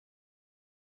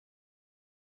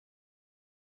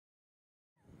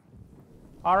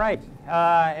All right.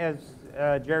 As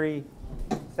Jerry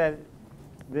said,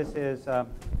 this is a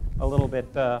little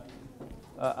bit of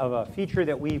a feature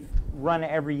that we've run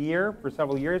every year for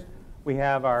several years. We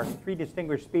have our three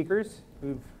distinguished speakers.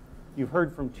 You've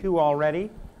heard from two already.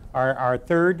 Our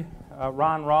third,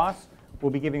 Ron Ross,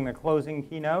 will be giving the closing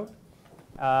keynote.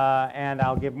 And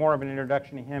I'll give more of an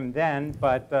introduction to him then.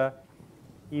 But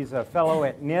he's a fellow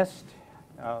at NIST,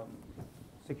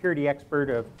 security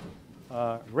expert of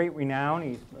great renown.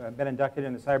 He's been inducted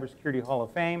in the Cybersecurity Hall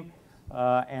of Fame.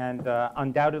 And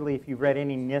undoubtedly, if you've read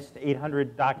any NIST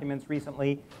 800 documents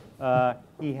recently,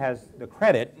 he has the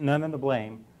credit, none of the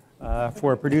blame,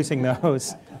 for producing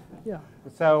those. Yeah.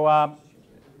 So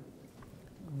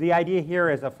the idea here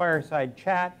as a fireside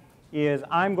chat is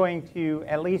I'm going to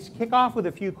at least kick off with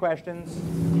a few questions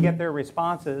to get their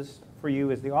responses for you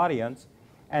as the audience.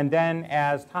 And then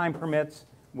as time permits,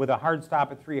 with a hard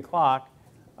stop at 3 o'clock,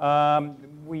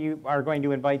 we are going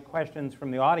to invite questions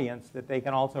from the audience that they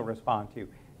can also respond to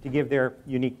give their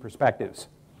unique perspectives.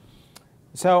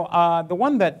 So the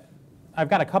one that I've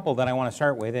got a couple that I want to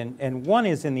start with, and one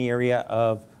is in the area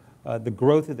of the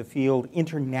growth of the field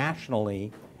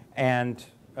internationally and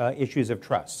issues of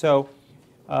trust. So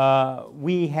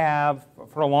we have,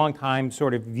 for a long time,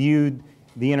 sort of viewed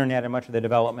the internet and much of the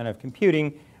development of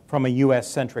computing from a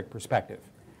US-centric perspective.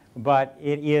 But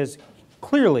it is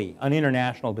clearly an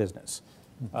international business.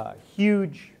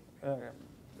 Huge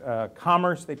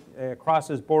commerce that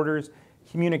crosses borders,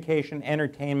 communication,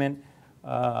 entertainment,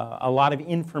 a lot of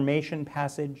information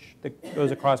passage that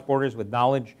goes across borders with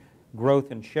knowledge,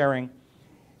 growth, and sharing.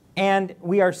 And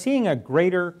we are seeing a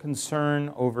greater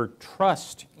concern over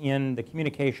trust in the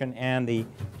communication and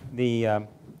the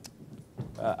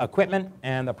equipment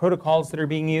and the protocols that are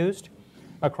being used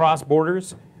across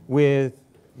borders, with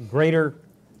greater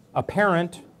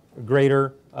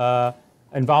greater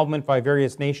involvement by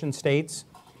various nation states,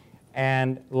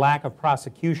 and lack of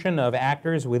prosecution of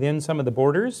actors within some of the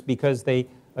borders because they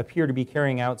appear to be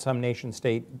carrying out some nation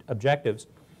state objectives.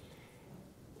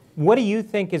 What do you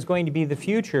think is going to be the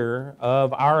future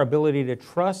of our ability to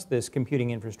trust this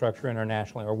computing infrastructure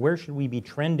internationally, or where should we be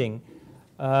trending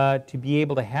to be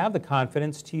able to have the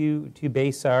confidence to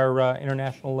base our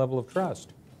international level of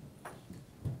trust?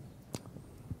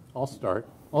 I'll start.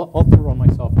 I'll throw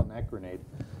myself on that grenade.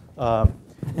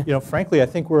 You know, frankly, I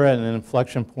think we're at an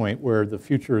inflection point where the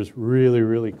future is really,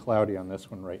 really cloudy on this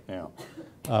one right now.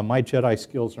 My Jedi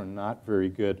skills are not very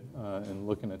good in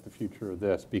looking at the future of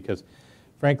this because,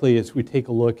 frankly, as we take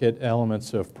a look at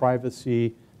elements of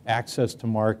privacy, access to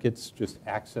markets, just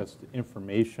access to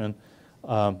information,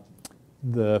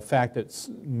 the fact that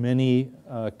many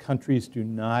countries do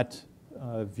not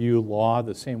view law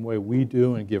the same way we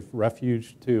do and give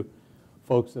refuge to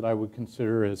folks that I would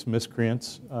consider as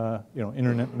miscreants, you know,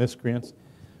 internet miscreants,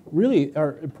 really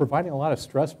are providing a lot of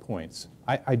stress points.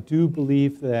 I do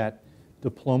believe that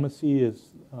diplomacy is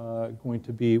going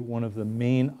to be one of the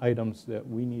main items that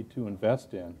we need to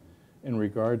invest in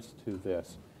regards to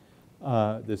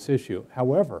this issue.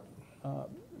 However,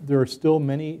 there are still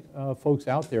many folks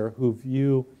out there who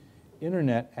view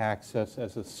internet access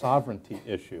as a sovereignty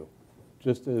issue,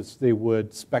 just as they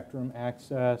would spectrum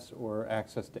access or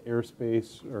access to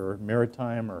airspace or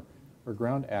maritime or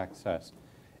ground access.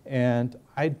 And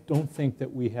I don't think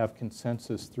that we have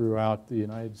consensus throughout the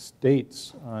United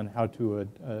States on how to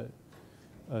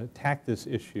attack this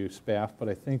issue, Spaff, but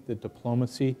I think that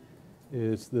diplomacy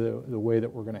is the way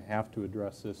that we're going to have to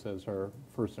address this as our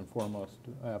first and foremost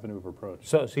avenue of approach.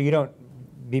 So you don't,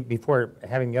 before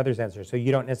having the others answer, so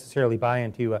you don't necessarily buy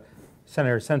into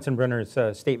Senator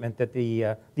Sensenbrenner's statement that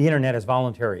the internet is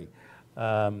voluntary.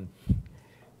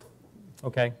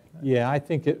 Okay. Yeah, I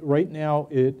think right now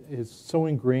it is so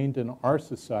ingrained in our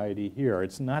society here.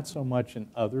 It's not so much in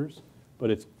others, but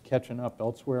it's catching up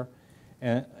elsewhere.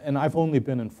 And I've only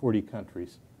been in 40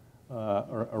 countries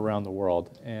around the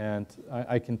world. And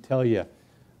I can tell you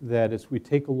that as we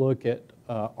take a look at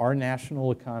our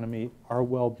national economy, our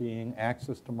well-being,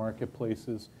 access to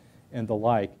marketplaces, and the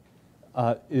like,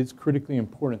 it's critically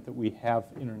important that we have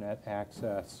internet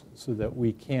access so that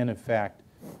we can, in fact,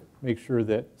 make sure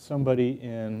that somebody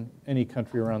in any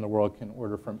country around the world can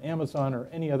order from Amazon or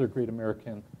any other great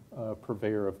American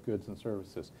purveyor of goods and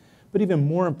services. But even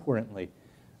more importantly,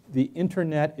 the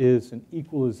internet is an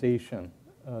equalization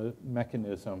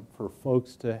mechanism for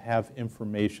folks to have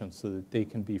information so that they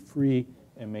can be free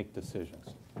and make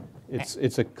decisions.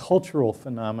 It's a cultural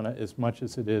phenomena as much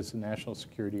as it is a national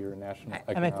security or a national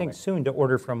economic. And I think soon to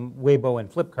order from Weibo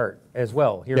and Flipkart as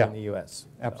well here in the U.S.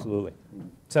 Absolutely.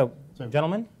 So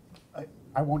gentlemen?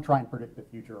 I won't try and predict the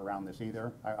future around this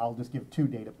either. I'll just give 2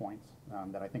 data points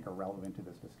that I think are relevant to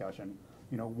this discussion.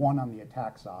 One on the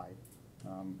attack side.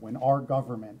 When our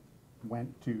government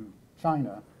went to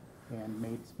China and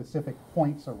made specific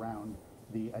points around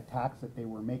the attacks that they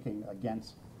were making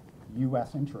against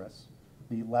U.S. interests,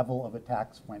 the level of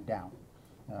attacks went down.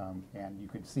 And you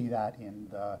could see that in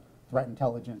the threat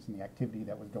intelligence and the activity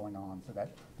that was going on. So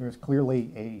that there's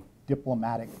clearly a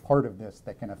diplomatic part of this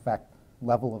that can affect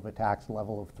level of attacks,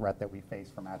 level of threat that we face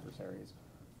from adversaries.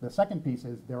 The second piece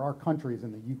is there are countries,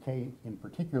 and the UK in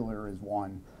particular is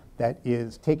one, that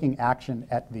is taking action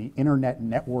at the internet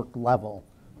network level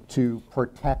to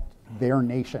protect their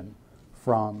nation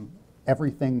from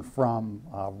everything from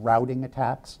routing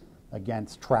attacks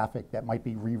against traffic that might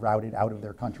be rerouted out of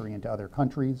their country into other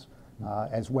countries,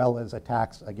 as well as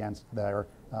attacks against their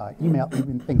email,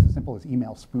 even things as simple as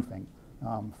email spoofing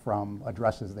from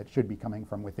addresses that should be coming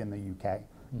from within the UK.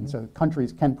 And so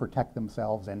countries can protect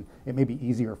themselves, and it may be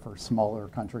easier for smaller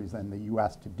countries than the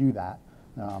US to do that,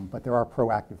 but there are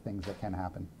proactive things that can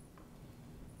happen.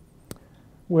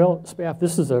 Well, Spaff,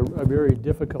 this is a very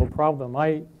difficult problem.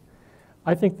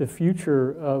 I think the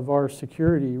future of our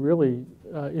security really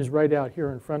is right out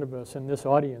here in front of us in this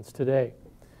audience today.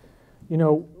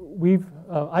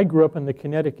 I grew up in the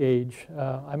kinetic age.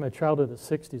 I'm a child of the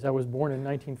 60s. I was born in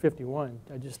 1951.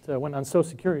 I just went on Social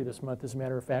Security this month, as a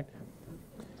matter of fact.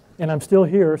 And I'm still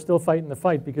here, still fighting the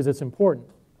fight because it's important.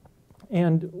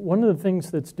 And one of the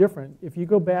things that's different, if you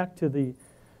go back to the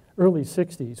early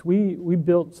 60s, we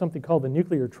built something called the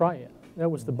nuclear triad. That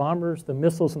was the bombers, the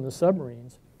missiles, and the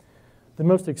submarines. The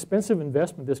most expensive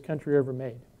investment this country ever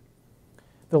made.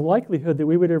 The likelihood that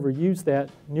we would ever use that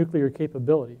nuclear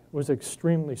capability was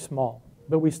extremely small,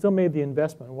 but we still made the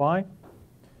investment. Why?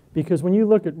 Because when you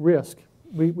look at risk,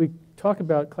 we talk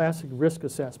about classic risk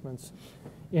assessments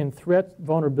in threat,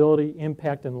 vulnerability,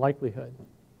 impact, and likelihood.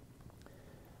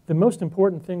 The most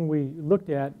important thing we looked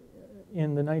at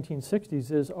in the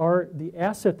 1960s is the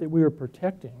asset that we were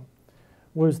protecting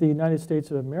was the United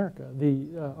States of America,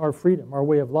 our freedom, our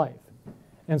way of life.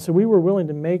 And so we were willing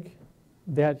to make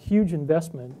that huge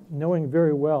investment, knowing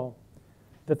very well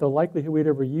that the likelihood we'd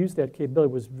ever use that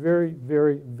capability was very,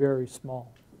 very, very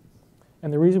small.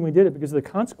 And the reason we did it because the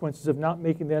consequences of not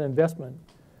making that investment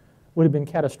would have been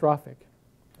catastrophic.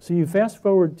 So you fast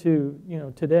forward to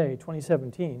today,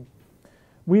 2017,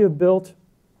 we have built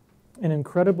an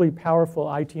incredibly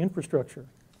powerful IT infrastructure.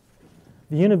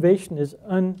 The innovation is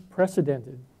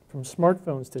unprecedented, from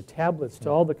smartphones to tablets to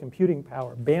all the computing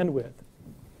power, bandwidth.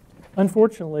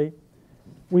 Unfortunately,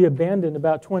 we abandoned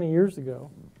about 20 years ago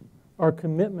our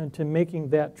commitment to making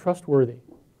that trustworthy.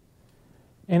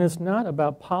 And it's not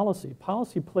about policy.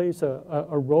 Policy plays a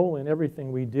role in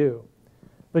everything we do.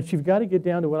 But you've got to get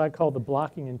down to what I call the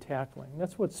blocking and tackling.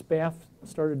 That's what Spaff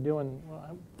started doing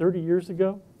 30 years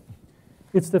ago.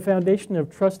 It's the foundation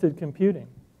of trusted computing.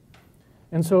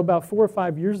 And so about 4 or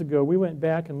 5 years ago, we went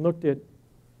back and looked at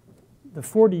the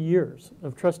 40 years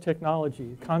of trust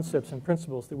technology, concepts and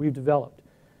principles that we've developed,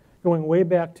 going way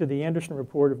back to the Anderson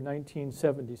Report of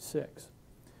 1976.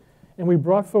 And we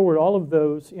brought forward all of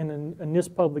those in a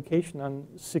NIST publication on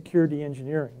security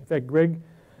engineering. In fact, Greg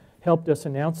helped us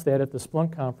announce that at the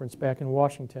Splunk conference back in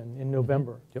Washington in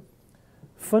November. Yep.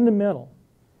 Fundamental.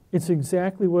 It's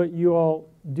exactly what you all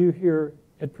do here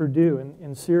at Purdue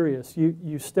in CERIAS.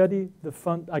 You study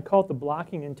I call it the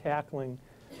blocking and tackling.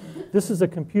 This is a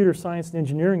computer science and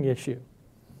engineering issue.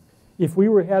 If we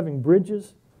were having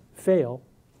bridges fail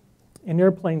and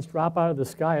airplanes drop out of the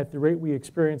sky at the rate we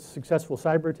experience successful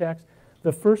cyber attacks,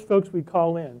 the first folks we'd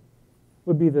call in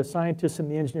would be the scientists and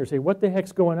the engineers. Say, what the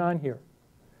heck's going on here?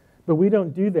 But we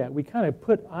don't do that. We kind of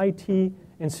put IT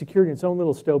and security in its own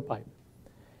little stovepipe.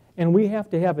 And we have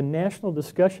to have a national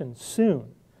discussion soon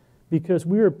because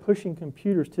we are pushing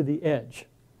computers to the edge.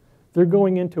 They're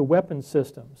going into weapon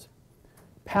systems,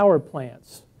 power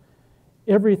plants,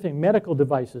 everything, medical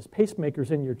devices,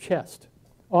 pacemakers in your chest,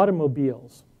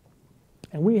 automobiles.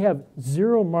 And we have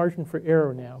zero margin for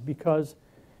error now because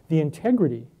the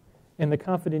integrity and the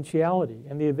confidentiality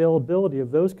and the availability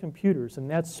of those computers and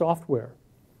that software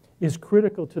is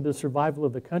critical to the survival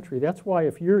of the country. That's why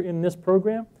if you're in this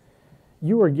program,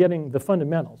 you are getting the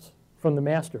fundamentals from the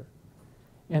master.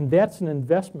 And that's an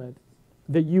investment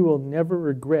that you will never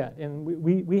regret. And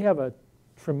we have a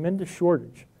tremendous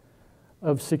shortage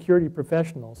of security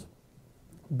professionals,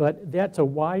 but that's a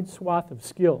wide swath of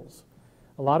skills.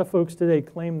 A lot of folks today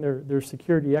claim they're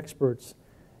security experts,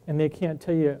 and they can't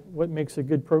tell you what makes a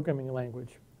good programming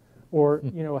language, or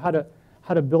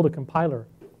how to build a compiler,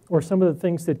 or some of the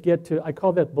things that get to, I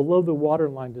call that below the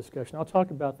waterline discussion. I'll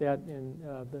talk about that in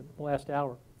the last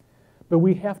hour. But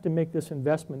we have to make this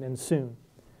investment and soon.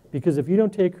 Because if you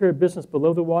don't take care of business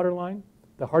below the waterline,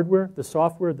 the hardware, the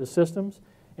software, the systems,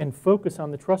 and focus on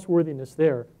the trustworthiness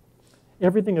there,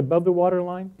 everything above the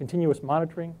waterline, continuous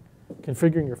monitoring,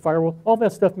 configuring your firewall, all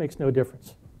that stuff makes no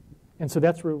difference. And so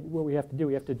that's what we have to do.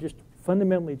 We have to just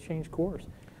fundamentally change course.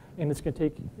 And it's going to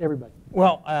take everybody.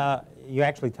 Well, you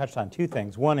actually touched on two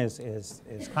things. One is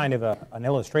kind of an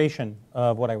illustration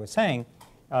of what I was saying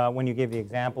when you gave the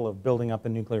example of building up the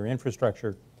nuclear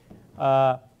infrastructure.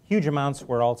 Huge amounts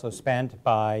were also spent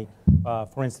by,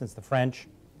 for instance, the French,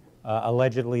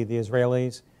 allegedly the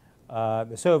Israelis.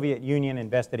 The Soviet Union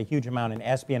invested a huge amount in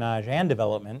espionage and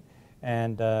development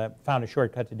and found a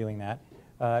shortcut to doing that.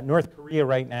 North Korea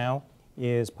right now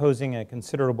is posing a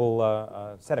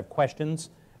considerable set of questions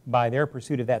by their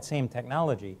pursuit of that same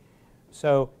technology.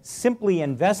 So simply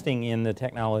investing in the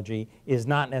technology is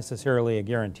not necessarily a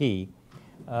guarantee.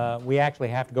 We actually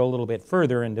have to go a little bit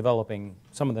further in developing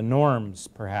some of the norms,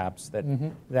 perhaps, that,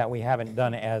 that we haven't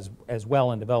done as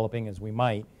well in developing as we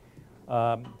might.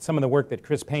 Some of the work that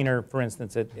Chris Painter, for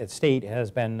instance, at State has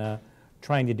been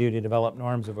trying to do to develop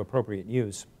norms of appropriate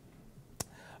use.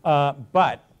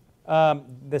 But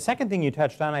the second thing you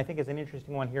touched on, I think, is an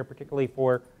interesting one here, particularly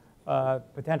for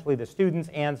potentially the students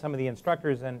and some of the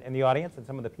instructors in the audience and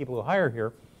some of the people who hire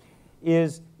here,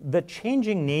 is the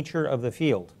changing nature of the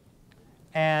field.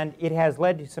 And it has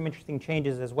led to some interesting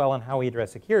changes as well in how we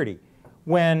address security.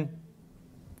 When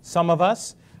some of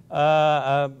us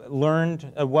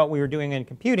learned what we were doing in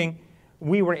computing,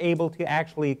 we were able to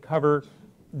actually cover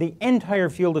the entire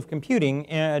field of computing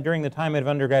during the time of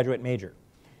undergraduate major.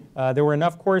 There were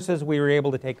enough courses we were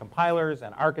able to take compilers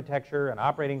and architecture and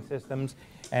operating systems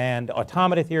and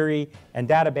automata theory and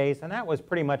database, and that was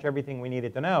pretty much everything we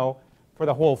needed to know for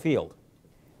the whole field.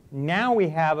 Now we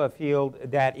have a field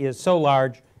that is so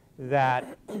large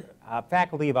that a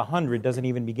faculty of 100 doesn't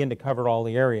even begin to cover all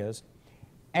the areas.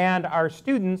 And our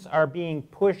students are being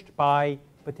pushed by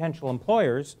potential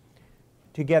employers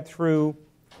to get through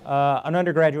an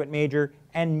undergraduate major,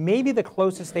 and maybe the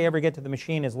closest they ever get to the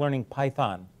machine is learning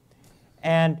Python.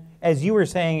 And as you were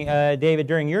saying, David,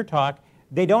 during your talk,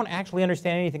 they don't actually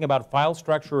understand anything about file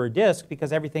structure or disk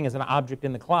because everything is an object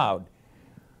in the cloud.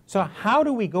 So how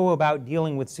do we go about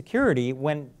dealing with security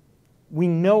when we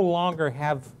no longer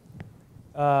have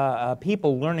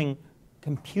people learning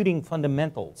computing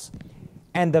fundamentals?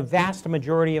 And the vast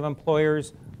majority of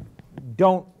employers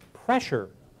don't pressure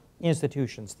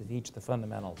institutions to teach the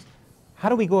fundamentals. How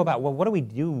do we go about, well, what do we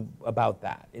do about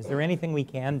that? Is there anything we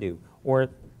can do or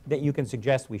that you can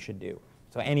suggest we should do?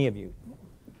 So any of you.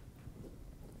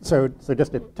 So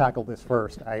just to tackle this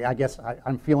first, I guess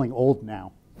I'm feeling old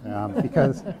now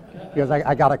because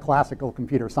I got a classical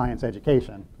computer science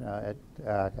education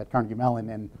at Carnegie Mellon,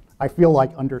 and I feel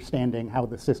like understanding how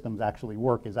the systems actually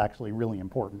work is actually really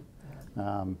important.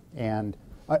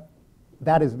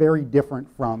 That is very different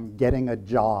from getting a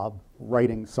job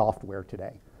writing software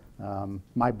today.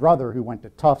 My brother, who went to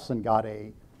Tufts and got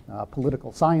a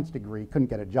political science degree, couldn't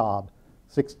get a job,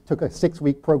 took a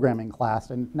 6-week programming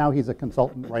class, and now he's a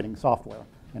consultant writing software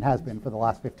and has been for the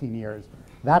last 15 years.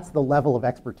 That's the level of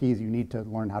expertise you need to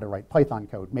learn how to write Python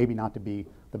code, maybe not to be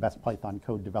the best Python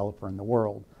code developer in the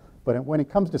world. But when it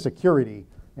comes to security,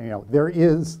 there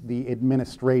is the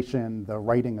administration, the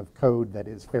writing of code that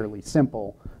is fairly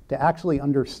simple to actually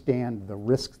understand the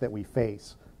risks that we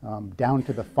face down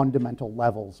to the fundamental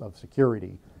levels of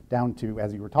security, down to,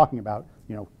 as you were talking about,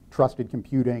 trusted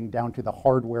computing, down to the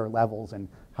hardware levels and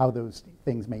how those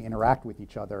things may interact with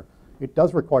each other. It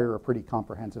does require a pretty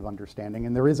comprehensive understanding,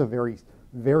 and there is a very,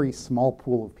 very small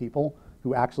pool of people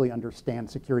who actually understand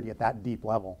security at that deep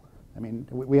level. I mean,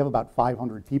 we have about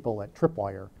 500 people at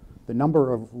Tripwire. The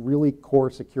number of really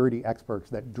core security experts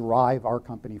that drive our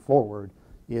company forward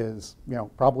is,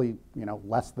 probably,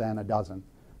 less than a dozen.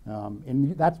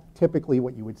 And that's typically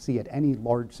what you would see at any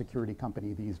large security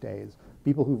company these days.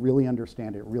 People who really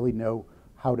understand it, really know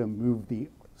how to move the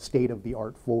state of the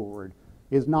art forward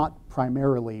is not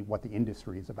primarily what the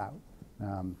industry is about.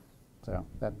 So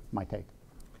that's my take.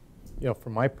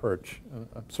 From my perch,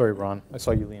 I'm sorry, Ron, I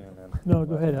saw you leaning in. No,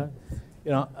 go ahead.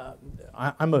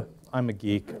 I'm a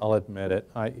geek, I'll admit it.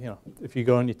 If you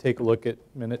go and you take a look at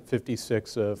minute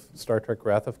 56 of Star Trek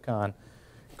Wrath of Khan,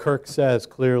 Kirk says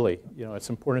clearly, it's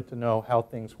important to know how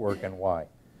things work and why.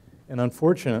 And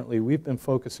unfortunately, we've been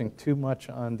focusing too much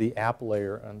on the app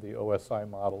layer on the OSI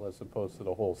model as opposed to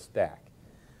the whole stack.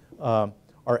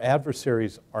 Our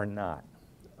adversaries are not.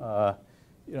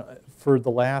 For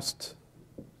the last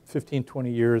 15,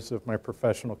 20 years of my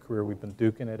professional career, we've been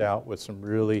duking it out with some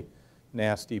really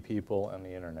nasty people on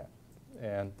the internet.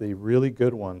 And the really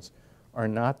good ones are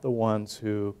not the ones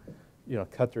who,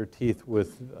 cut their teeth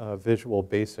with Visual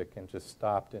Basic and just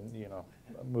stopped and,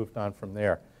 moved on from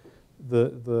there.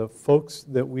 The folks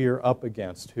that we are up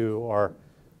against who are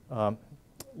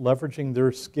leveraging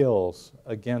their skills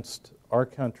against our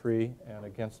country and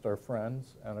against our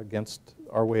friends and against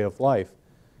our way of life,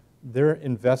 they're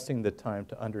investing the time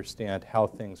to understand how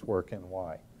things work and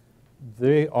why.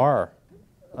 They are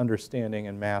understanding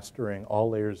and mastering all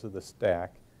layers of the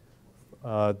stack.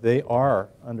 They are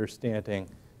understanding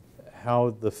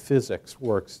how the physics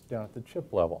works down at the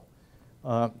chip level.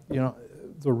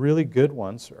 The really good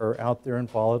ones are out there in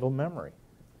volatile memory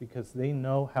because they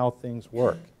know how things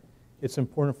work. It's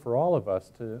important for all of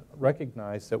us to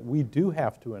recognize that we do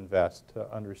have to invest to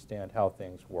understand how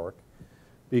things work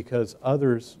because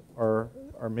others are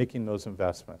making those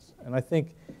investments. And I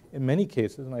think in many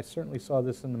cases, and I certainly saw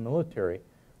this in the military,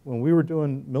 when we were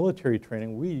doing military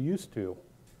training, we used to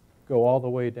go all the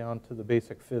way down to the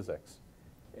basic physics.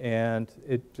 And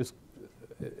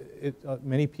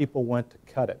many people went to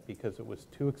cut it because it was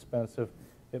too expensive.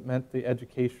 It meant the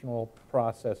educational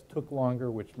process took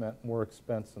longer, which meant more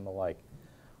expense and the like.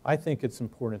 I think it's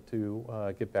important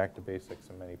to get back to basics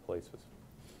in many places.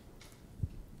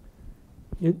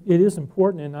 It is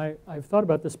important, and I've thought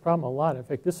about this problem a lot. In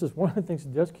fact, this is one of the things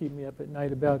that does keep me up at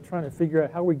night about trying to figure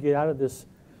out how we get out of this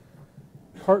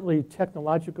partly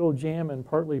technological jam and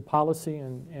partly policy,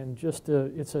 and just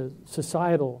it's a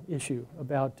societal issue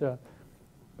about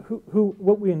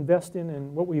what we invest in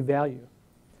and what we value.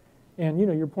 And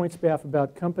your point, Spaff,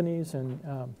 about companies,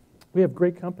 and we have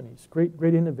great companies,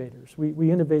 great innovators.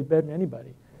 We innovate better than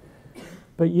anybody.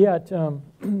 But yet,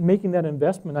 making that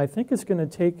investment, I think it's going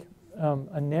to take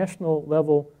a national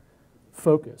level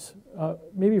focus,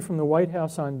 maybe from the White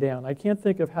House on down. I can't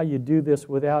think of how you do this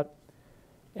without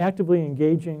actively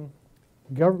engaging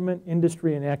government,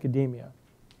 industry, and academia.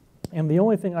 And the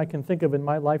only thing I can think of in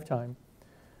my lifetime,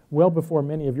 well before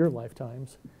many of your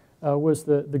lifetimes, was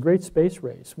the great space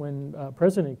race when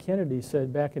President Kennedy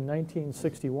said back in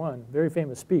 1961, very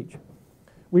famous speech,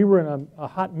 we were in a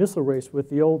hot missile race with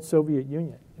the old Soviet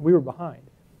Union. We were behind.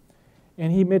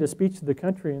 And he made a speech to the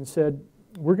country and said,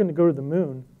 we're going to go to the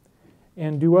moon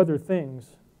and do other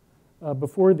things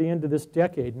before the end of this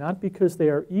decade, not because they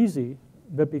are easy,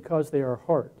 but because they are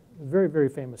hard. A very, very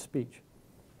famous speech.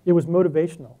 It was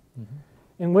motivational. Mm-hmm.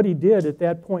 And what he did at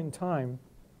that point in time,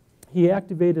 he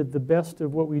activated the best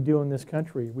of what we do in this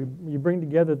country. You bring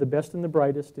together the best and the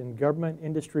brightest in government,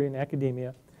 industry, and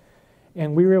academia,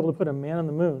 and we were able to put a man on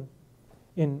the moon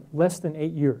in less than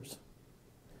 8 years.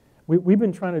 We've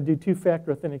been trying to do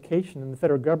two-factor authentication in the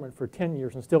federal government for 10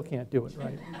 years and still can't do it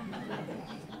right.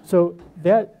 So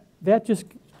that just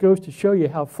goes to show you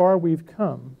how far we've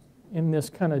come in this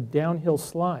kind of downhill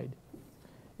slide.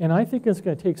 And I think it's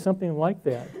going to take something like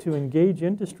that to engage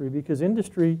industry, because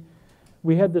industry,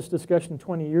 we had this discussion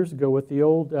 20 years ago with the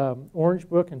old Orange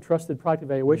Book and Trusted Product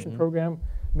Evaluation Program.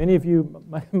 Many of you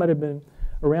might have been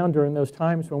around during those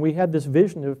times when we had this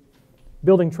vision of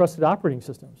building trusted operating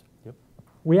systems. Yep.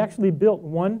 We actually built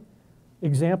one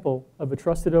example of a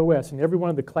trusted OS in every one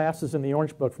of the classes in the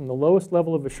Orange Book, from the lowest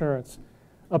level of assurance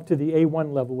up to the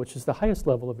A1 level, which is the highest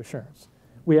level of assurance.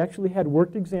 We actually had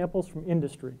worked examples from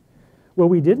industry. What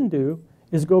we didn't do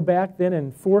is go back then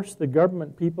and force the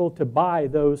government people to buy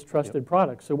those trusted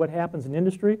products. So what happens in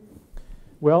industry?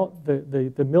 Well,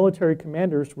 the military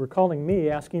commanders were calling me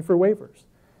asking for waivers.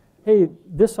 Hey,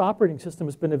 this operating system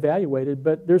has been evaluated,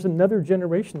 but there's another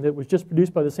generation that was just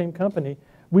produced by the same company.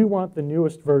 We want the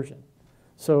newest version.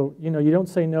 So, you don't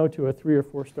say no to a 3- or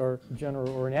 4-star general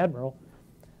or an admiral.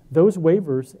 Those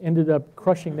waivers ended up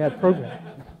crushing that program.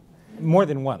 More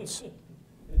than once.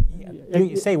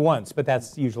 You say once, but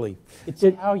that's usually... It's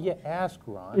how you ask,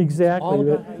 Ron. Exactly. All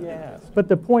about how you ask. But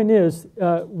the point is,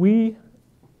 we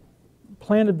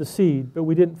planted the seed, but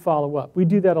we didn't follow up. We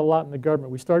do that a lot in the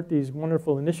government. We start these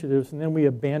wonderful initiatives, and then we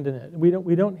abandon it.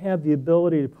 We don't have the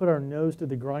ability to put our nose to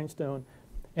the grindstone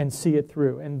and see it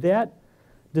through. And that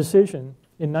decision,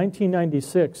 in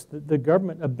 1996, the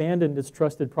government abandoned its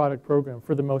trusted product program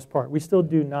for the most part. We still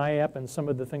do NIAP and some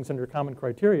of the things under common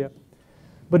criteria,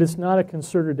 but it's not a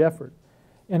concerted effort.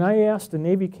 And I asked a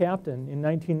Navy captain in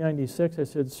 1996, I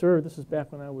said, sir, this is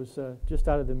back when I was just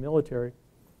out of the military,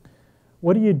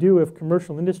 what do you do if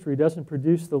commercial industry doesn't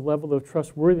produce the level of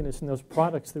trustworthiness in those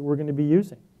products that we're going to be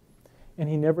using? And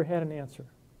he never had an answer,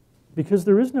 because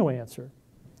there is no answer.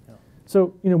 No.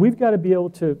 So, we've got to be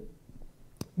able to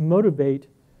motivate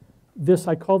this,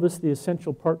 I call this the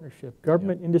essential partnership,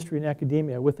 government, industry, and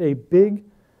academia, with a big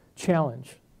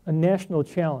challenge, a national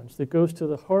challenge that goes to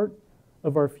the heart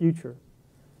of our future.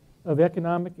 of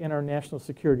economic and our national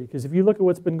security. Because if you look at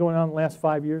what's been going on the last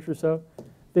 5 years or so,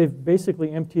 they've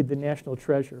basically emptied the national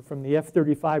treasure from the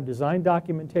F-35 design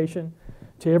documentation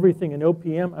to everything in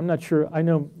OPM. I'm not sure, I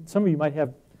know some of you might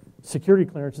have security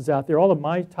clearances out there. All of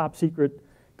my top secret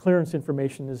clearance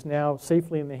information is now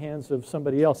safely in the hands of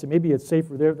somebody else. And maybe it's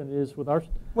safer there than it is with our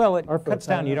Well, it our cuts folks.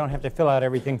 down. You don't have to fill out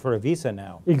everything for a visa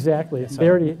now. Exactly. So- They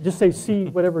already, just say C,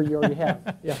 whatever you already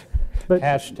have. Yeah. But,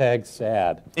 Hashtag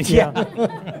sad.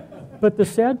 yeah. But the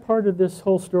sad part of this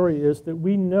whole story is that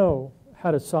we know how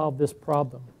to solve this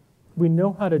problem. We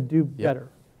know how to do better.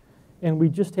 And we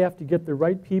just have to get the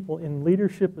right people in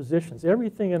leadership positions.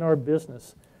 Everything in our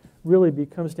business really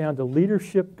comes down to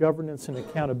leadership, governance, and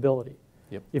accountability.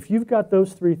 Yep. If you've got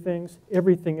those three things,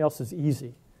 everything else is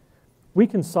easy. We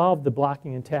can solve the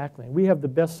blocking and tackling. We have the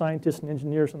best scientists and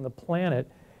engineers on the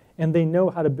planet, and they know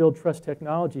how to build trust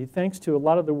technology thanks to a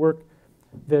lot of the work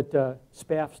that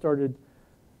Spaff started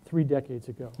 3 decades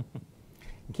ago.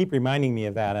 You keep reminding me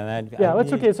of that, and Yeah,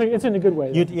 that's okay. It's in a good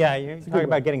way. You though. you're good talking way.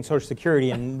 about getting Social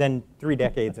Security and then 3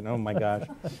 decades, and oh my gosh.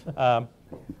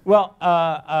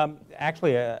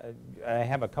 Actually, I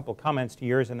have a couple comments to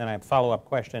yours, and then I have a follow-up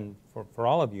question for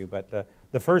all of you. But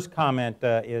the first comment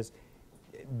is,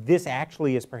 this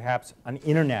actually is perhaps an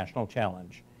international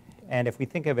challenge. And if we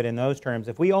think of it in those terms,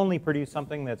 if we only produce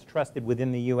something that's trusted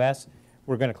within the U.S.,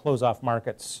 we're going to close off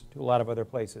markets to a lot of other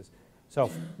places. So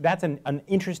that's an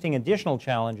interesting additional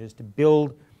challenge, is to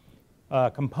build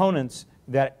components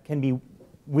that can be,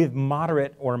 with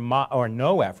moderate or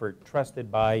no effort,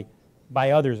 trusted by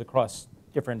others across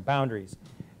different boundaries.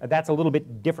 That's a little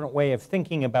bit different way of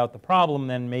thinking about the problem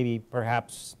than maybe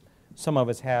perhaps some of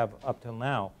us have up till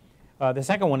now. The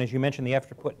second one, as you mentioned, the effort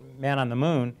to put man on the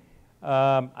moon.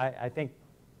 I think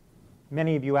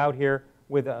many of you out here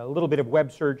with a little bit of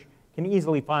web search can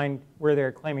easily find where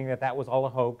they're claiming that that was all a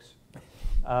hoax.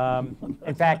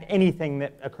 In fact, anything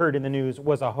that occurred in the news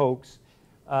was a hoax.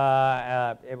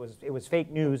 It was fake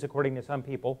news, according to some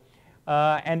people.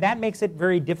 And that makes it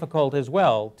very difficult as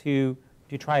well to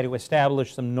try to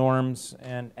establish some norms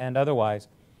and otherwise.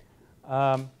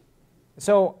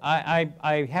 So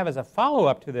I have, as a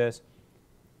follow-up to this,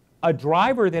 a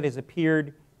driver that has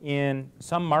appeared in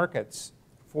some markets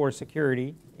for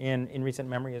security in recent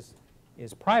memory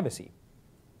is privacy.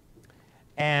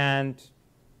 And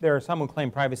there are some who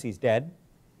claim privacy is dead,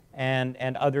 and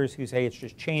others who say it's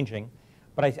just changing.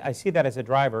 But I see that as a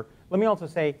driver. Let me also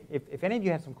say, if any of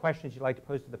you have some questions you'd like to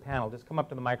pose to the panel, just come up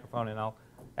to the microphone, and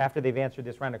after they've answered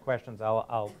this round of questions,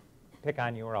 I'll pick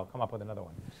on you, or I'll come up with another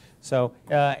one. So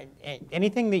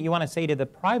anything that you want to say to the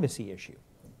privacy issue?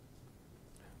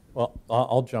 Well,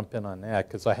 I'll jump in on that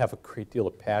because I have a great deal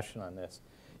of passion on this.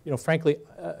 You know, frankly,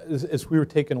 as we were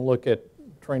taking a look at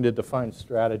trying to define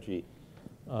strategy,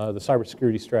 the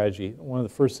cybersecurity strategy, one of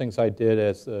the first things I did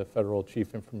as the Federal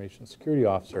Chief Information Security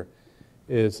Officer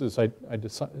is I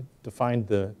defined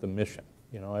the mission.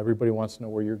 You know, everybody wants to know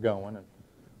where you're going and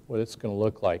what it's going to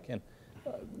look like. And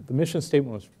the mission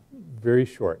statement was very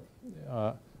short.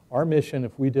 Our mission,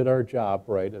 if we did our job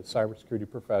right as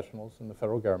cybersecurity professionals in the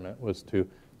federal government, was to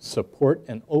support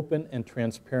an open and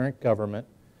transparent government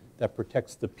that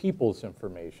protects the people's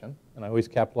information, and I always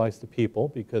capitalize the people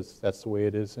because that's the way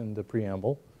it is in the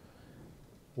preamble,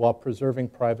 while preserving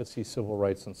privacy, civil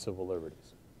rights, and civil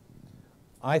liberties.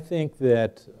 I think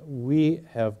that we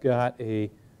have got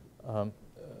a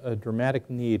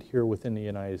dramatic need here within the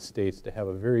United States to have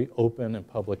a very open and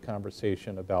public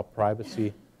conversation about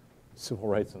privacy, civil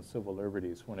rights, and civil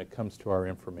liberties when it comes to our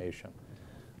information.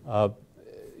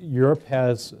 Europe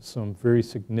has some very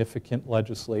significant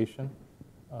legislation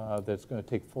that's going to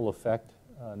take full effect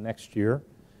next year.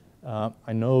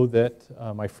 I know that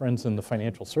my friends in the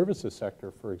financial services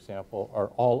sector, for example, are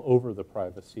all over the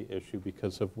privacy issue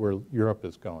because of where Europe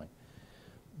is going.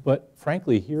 But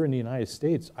frankly, here in the United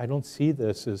States, I don't see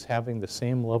this as having the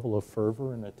same level of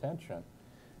fervor and attention.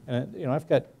 And you know, I've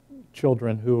got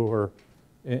children who are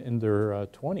in their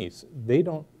 20s. They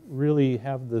don't really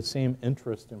have the same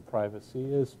interest in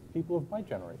privacy as people of my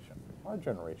generation, our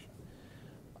generation.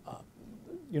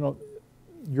 You know,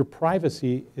 your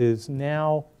privacy is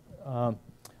now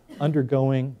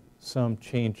undergoing some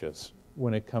changes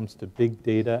when it comes to big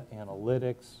data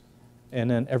analytics. And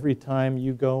then every time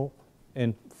you go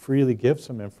and freely give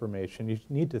some information, you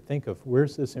need to think of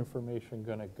where's this information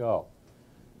going to go.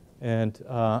 And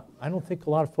I don't think a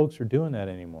lot of folks are doing that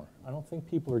anymore. I don't think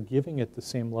people are giving it the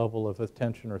same level of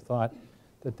attention or thought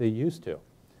that they used to.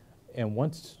 And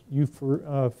once you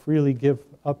freely give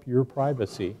up your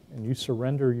privacy and you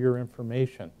surrender your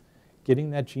information, getting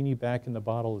that genie back in the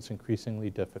bottle is increasingly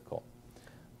difficult.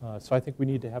 So I think we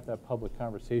need to have that public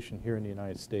conversation here in the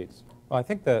United States. Well, I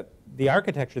think the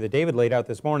architecture that David laid out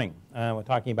this morning, we're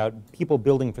talking about people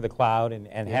building for the cloud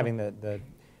and having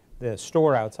the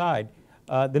store outside.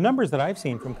 The numbers that I've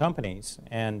seen from companies,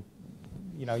 and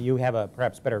you have a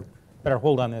perhaps better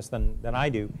hold on this than I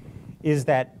do, is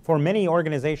that for many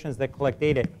organizations that collect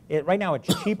data, right now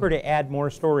it's cheaper to add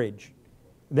more storage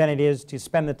than it is to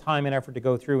spend the time and effort to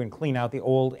go through and clean out the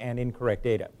old and incorrect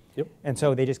data. Yep. And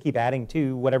so they just keep adding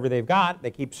to whatever they've got.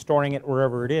 They keep storing it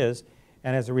wherever it is.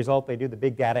 And as a result, they do the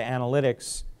big data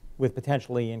analytics with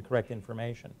potentially incorrect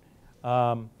information.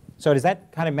 So does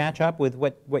that kind of match up with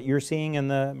what you're seeing in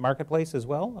the marketplace as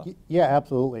well? Yeah,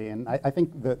 absolutely. And I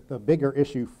think the bigger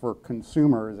issue for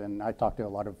consumers, and I talk to a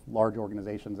lot of large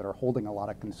organizations that are holding a lot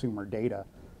of consumer data,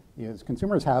 is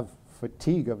consumers have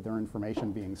fatigue of their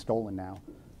information being stolen now.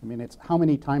 I mean, it's how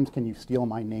many times can you steal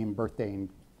my name, birthday, and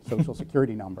social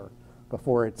security number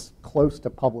before it's close to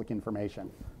public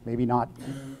information? Maybe not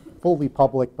fully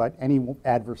public, but any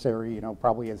adversary,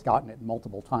 probably has gotten it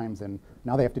multiple times, and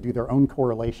now they have to do their own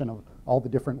correlation of all the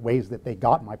different ways that they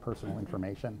got my personal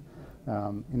information.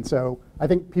 And so I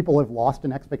think people have lost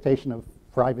an expectation of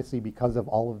privacy because of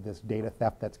all of this data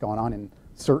theft that's gone on in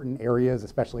certain areas,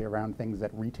 especially around things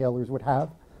that retailers would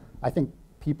have. I think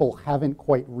people haven't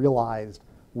quite realized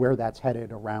where that's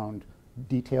headed around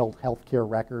detailed healthcare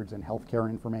records and healthcare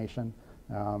information.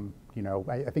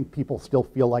 I think people still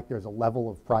feel like there's a level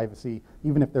of privacy,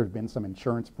 even if there's been some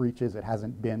insurance breaches. It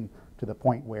hasn't been to the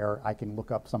point where I can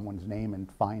look up someone's name and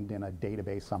find in a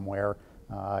database somewhere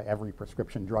every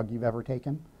prescription drug you've ever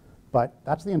taken. But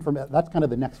that's that's kind of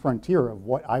the next frontier of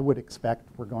what I would expect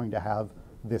we're going to have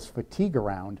this fatigue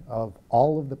around, of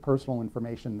all of the personal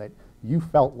information that you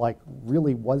felt like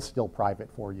really was still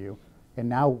private for you. And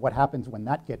now what happens when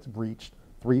that gets breached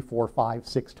 3, 4, 5,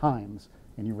 6 times,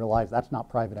 and you realize that's not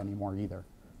private anymore either.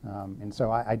 And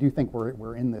so I do think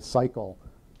we're in this cycle.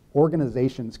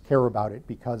 Organizations care about it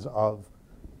because of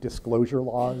disclosure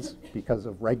laws, because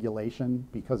of regulation,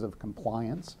 because of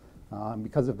compliance,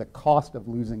 because of the cost of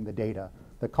losing the data.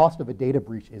 The cost of a data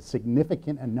breach is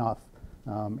significant enough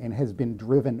and has been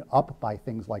driven up by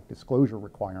things like disclosure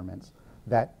requirements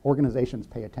that organizations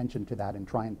pay attention to that and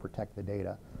try and protect the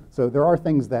data. So there are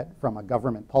things that, from a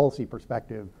government policy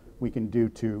perspective, we can do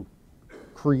to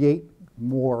create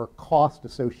more cost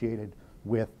associated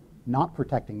with not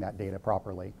protecting that data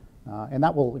properly. And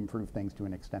that will improve things to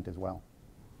an extent as well.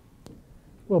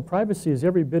 Well, privacy is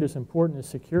every bit as important as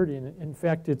security. And in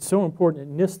fact, it's so important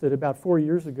at NIST that about 4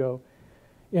 years ago,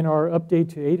 in our update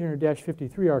to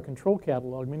 800-53, our control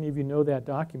catalog, many of you know that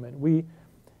document, we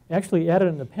actually added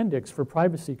an appendix for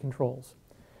privacy controls.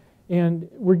 And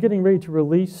we're getting ready to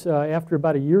release, after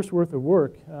about a year's worth of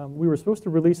work, we were supposed to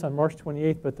release on March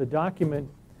 28th, but the document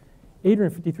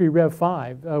 853 Rev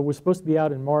 5 was supposed to be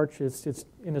out in March. It's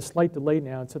in a slight delay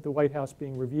now. It's at the White House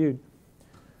being reviewed.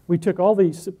 We took all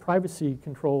these privacy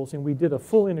controls and we did a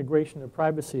full integration of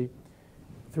privacy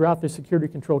throughout the security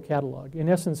control catalog. In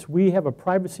essence, we have a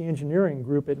privacy engineering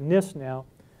group at NIST now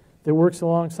that works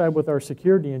alongside with our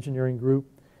security engineering group.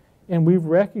 And we've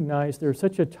recognized there's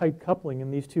such a tight coupling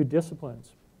in these two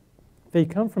disciplines. They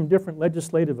come from different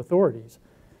legislative authorities,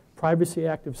 Privacy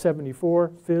Act of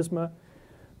 '74, FISMA,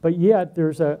 but yet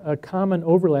there's a common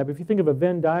overlap. If you think of a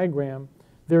Venn diagram,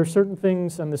 there are certain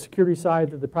things on the security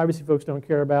side that the privacy folks don't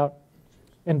care about,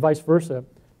 and vice versa.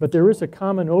 But there is a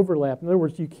common overlap. In other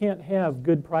words, you can't have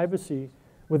good privacy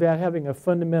without having a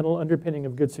fundamental underpinning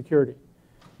of good security.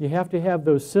 You have to have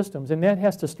those systems, and that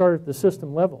has to start at the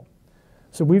system level.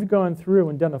 So we've gone through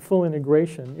and done a full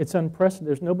integration. It's unprecedented.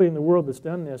 There's nobody in the world that's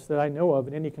done this that I know of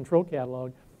in any control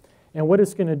catalog. And what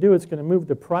it's going to do, it's going to move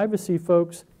the privacy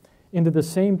folks into the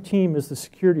same team as the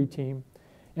security team,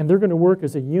 and they're going to work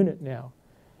as a unit now.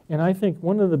 And I think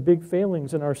one of the big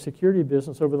failings in our security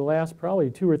business over the last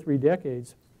probably 2 or 3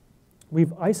 decades,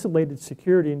 we've isolated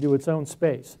security into its own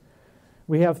space.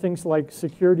 We have things like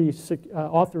security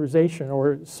authorization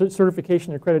or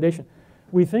certification accreditation.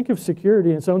 We think of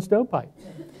security in its own stovepipe.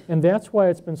 And that's why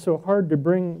it's been so hard to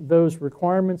bring those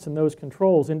requirements and those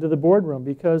controls into the boardroom,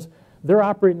 because they're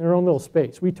operating in their own little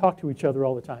space. We talk to each other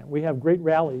all the time. We have great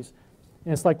rallies,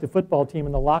 and it's like the football team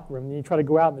in the locker room, and you try to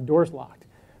go out and the door's locked.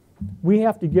 We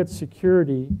have to get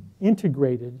security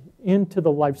integrated into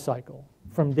the life cycle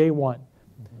from day one.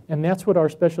 And that's what our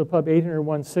special pub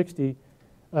 800-160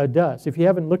 does. If you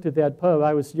haven't looked at that pub,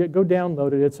 go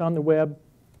download it. It's on the web,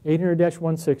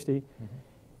 800-160.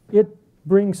 It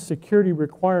brings security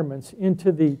requirements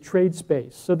into the trade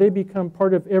space. So they become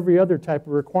part of every other type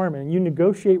of requirement. And you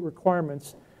negotiate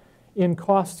requirements in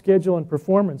cost, schedule, and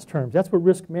performance terms. That's what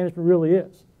risk management really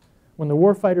is. When the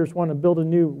warfighters want to build a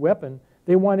new weapon,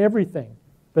 they want everything.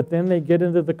 But then they get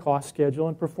into the cost schedule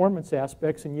and performance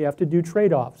aspects, and you have to do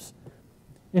trade-offs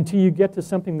until you get to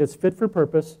something that's fit for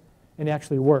purpose and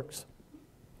actually works.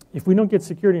 If we don't get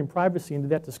security and privacy into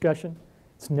that discussion,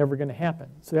 it's never going to happen.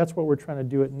 So that's what we're trying to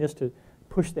do at NIST, to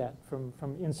push that from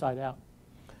inside out.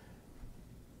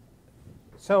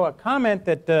 So a comment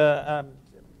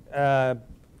that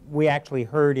we actually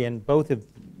heard in both of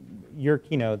your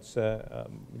keynotes,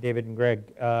 David and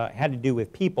Greg, had to do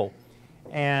with people.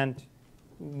 And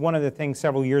one of the things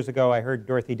several years ago I heard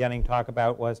Dorothy Denning talk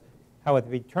about was how at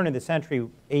the turn of the century,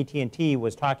 AT&T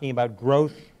was talking about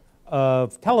growth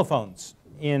of telephones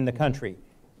in the country.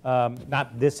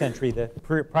 Not this century, the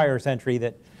prior century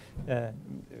that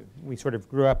we sort of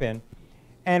grew up in.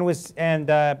 And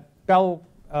Bell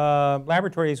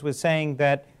Laboratories was saying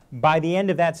that by the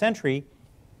end of that century,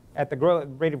 at the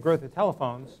rate of growth of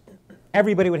telephones,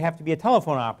 everybody would have to be a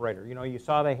telephone operator. You know, you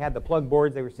saw they had the plug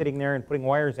boards, they were sitting there and putting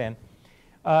wires in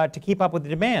to keep up with the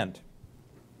demand.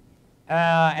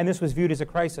 And this was viewed as a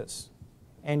crisis.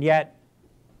 And yet,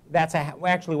 that's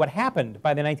actually what happened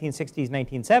by the 1960s,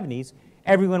 1970s.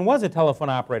 Everyone was a telephone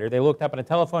operator. They looked up in a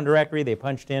telephone directory, they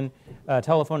punched in a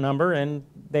telephone number, and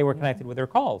they were connected with their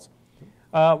calls.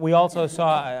 We also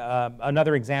saw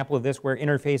another example of this where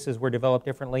interfaces were developed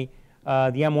differently.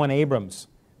 The M1 Abrams.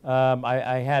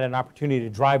 I had an opportunity to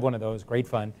drive one of those, great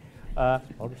fun.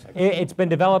 It's been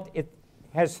developed, it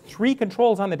has 3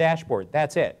 controls on the dashboard,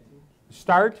 that's it.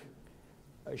 Start,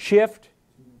 shift,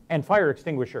 and fire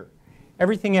extinguisher.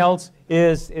 Everything else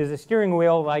is a steering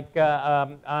wheel like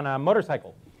on a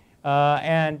motorcycle.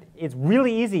 And it's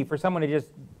really easy for someone to just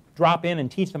drop in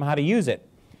and teach them how to use it.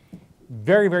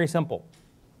 Very, very simple.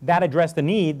 That addressed the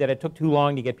need that it took too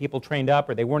long to get people trained up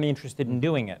or they weren't interested in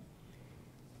doing it.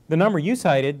 The number you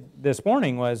cited this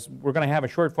morning was we're going to have a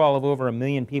shortfall of over 1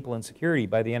 million people in security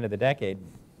by the end of the decade.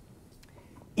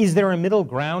 Is there a middle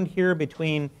ground here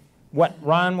between what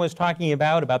Ron was talking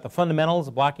about the fundamentals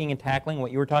of blocking and tackling,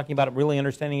 what you were talking about, really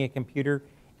understanding a computer,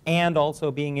 and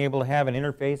also being able to have an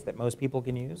interface that most people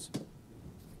can use?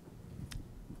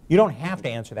 You don't have to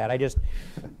answer that. It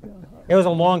was a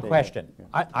long question.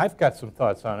 I've got some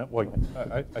thoughts on it. Well,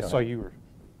 I saw you were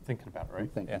thinking about it, right? I'm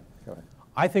thinking. Yeah. Go ahead.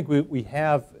 I think we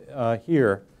have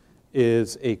here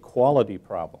is a quality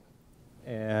problem.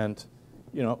 And,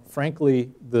 you know,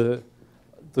 frankly, the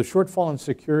shortfall in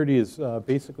security is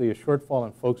basically a shortfall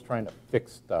in folks trying to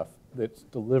fix stuff that's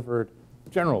delivered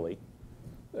generally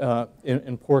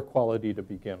in poor quality to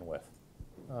begin with.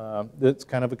 That's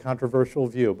kind of a controversial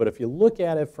view, but if you look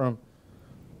at it from,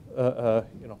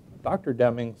 you know, Dr.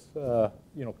 Deming's,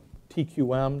 you know,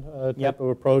 TQM type of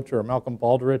approach, or Malcolm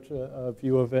Baldrige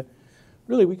view of it,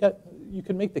 really you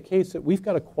can make the case that we've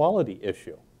got a quality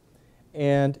issue.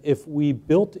 And if we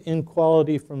built in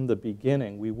quality from the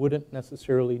beginning, we wouldn't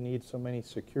necessarily need so many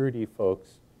security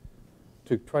folks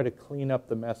to try to clean up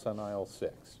the mess on aisle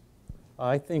 6.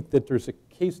 I think that there's a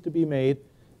case to be made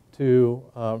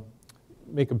to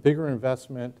make a bigger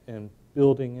investment in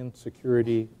building in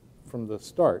security from the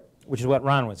start. Which is what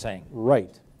Ron was saying.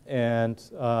 Right. And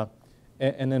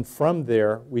then from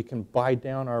there, we can buy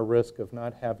down our risk of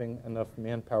not having enough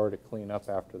manpower to clean up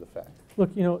after the fact. Look,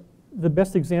 you know, the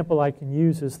best example I can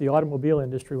use is the automobile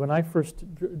industry. When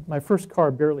my first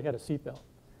car barely had a seatbelt.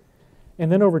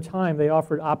 And then over time, they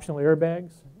offered optional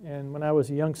airbags. And when I was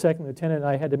a young second lieutenant,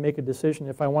 I had to make a decision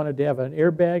if I wanted to have an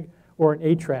airbag or an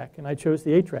A-track. And I chose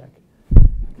the A-track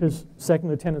because second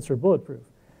lieutenants are bulletproof.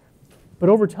 But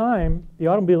over time, the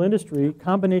automobile industry,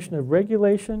 combination of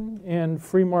regulation and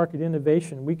free market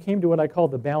innovation, we came to what I call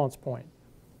the balance point.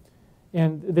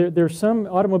 And there's some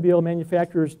automobile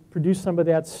manufacturers produce some of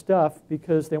that stuff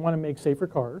because they want to make safer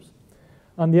cars.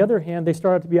 On the other hand, they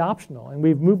started to be optional. And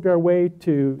we've moved our way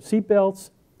to seatbelts,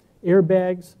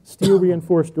 airbags, steel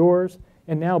reinforced doors,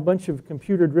 and now a bunch of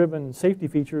computer-driven safety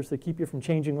features that keep you from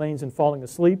changing lanes and falling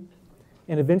asleep.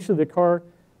 And eventually the car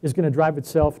is going to drive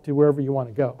itself to wherever you want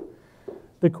to go.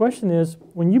 The question is,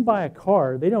 when you buy a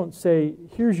car, they don't say,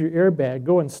 here's your airbag,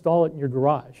 go install it in your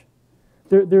garage.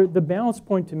 The balance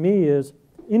point to me is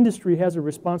industry has a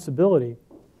responsibility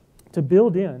to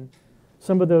build in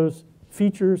some of those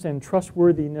features and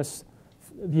trustworthiness,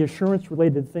 the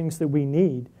assurance-related things that we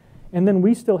need. And then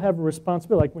we still have a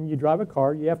responsibility. Like when you drive a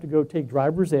car, you have to go take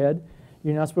driver's ed.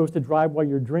 You're not supposed to drive while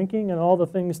you're drinking and all the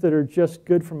things that are just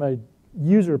good from a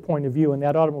user point of view in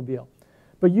that automobile.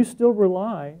 But you still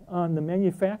rely on the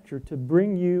manufacturer to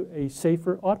bring you a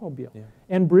safer automobile,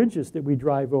 and bridges that we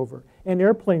drive over, and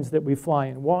airplanes that we fly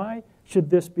in. Why should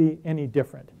this be any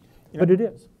different? But it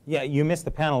is. Yeah, you missed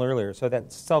the panel earlier, so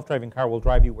that self-driving car will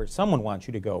drive you where someone wants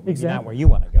you to go, maybe not Exactly. where you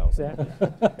want to go. Exactly.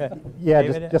 Yeah,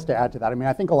 David? just to add to that, I mean,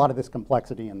 I think a lot of this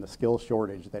complexity and the skill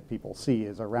shortage that people see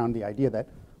is around the idea that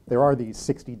there are these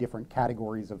 60 different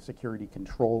categories of security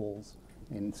controls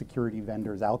and security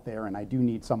vendors out there, and I do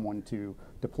need someone to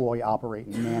deploy, operate,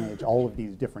 and manage all of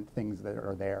these different things that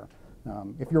are there.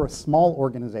 If you're a small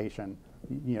organization,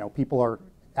 you know, people are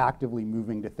actively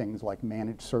moving to things like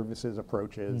managed services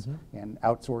approaches and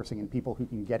outsourcing, and people who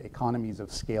can get economies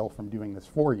of scale from doing this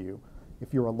for you.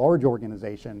 If you're a large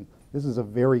organization, this is a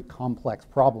very complex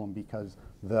problem because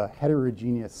the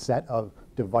heterogeneous set of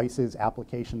devices,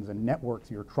 applications, and networks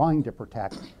you're trying to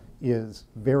protect is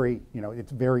very, you know,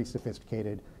 it's very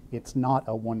sophisticated. It's not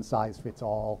a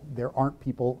one-size-fits-all. There aren't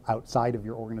people outside of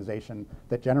your organization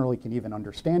that generally can even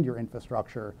understand your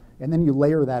infrastructure. And then you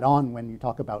layer that on when you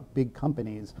talk about big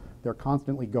companies. They're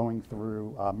constantly going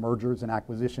through mergers and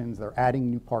acquisitions. They're adding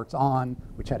new parts on,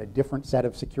 which had a different set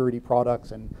of security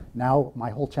products. And now my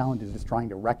whole challenge is just trying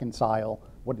to reconcile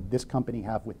what did this company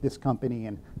have with this company,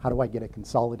 and how do I get a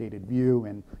consolidated view?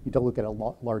 And you don't look at a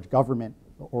large government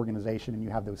organization and you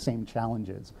have those same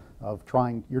challenges of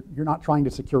trying, you're not trying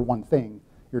to secure one thing,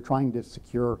 you're trying to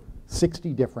secure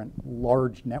 60 different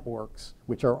large networks,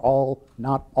 which are all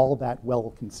not all that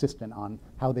well consistent on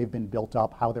how they've been built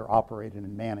up, how they're operated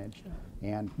and managed.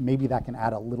 And maybe that can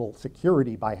add a little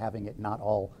security by having it not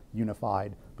all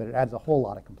unified, but it adds a whole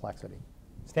lot of complexity.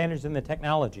 Standards in the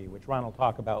technology, which Ron will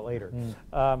talk about later.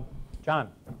 John.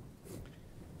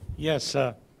 Yes,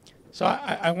 so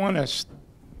I want to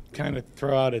kind of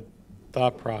throw out a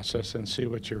thought process and see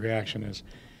what your reaction is.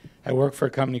 I work for a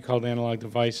company called Analog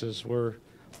Devices. We're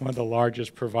one of the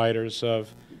largest providers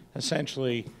of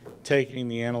essentially taking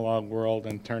the analog world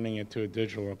and turning it to a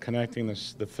digital world, connecting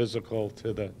the physical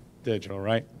to the digital,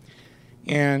 right?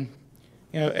 And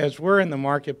you know, as we're in the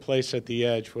marketplace at the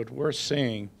edge, what we're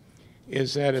seeing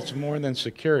is that it's more than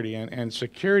security. And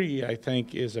security, I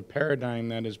think, is a paradigm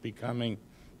that is becoming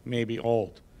maybe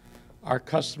old. Our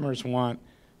customers want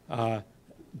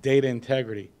data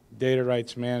integrity, data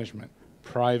rights management,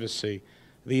 privacy,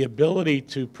 the ability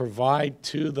to provide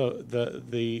to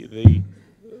the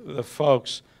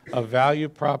folks a value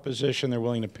proposition they're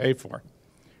willing to pay for,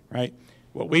 right?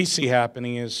 What we see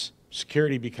happening is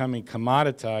security becoming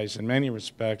commoditized in many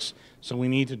respects, so we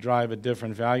need to drive a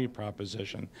different value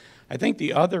proposition. I think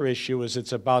the other issue is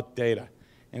it's about data,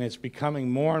 and it's becoming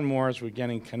more and more as we're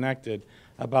getting connected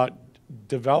about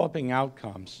developing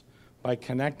outcomes by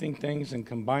connecting things and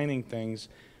combining things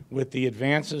with the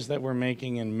advances that we're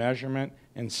making in measurement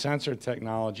and sensor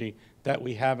technology that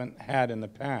we haven't had in the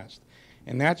past.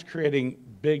 And that's creating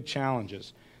big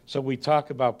challenges. So we talk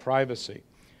about privacy.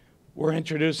 We're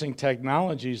introducing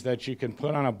technologies that you can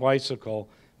put on a bicycle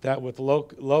that with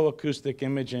low acoustic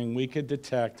imaging, we could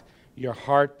detect your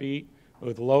heartbeat.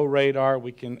 With low radar,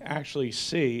 we can actually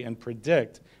see and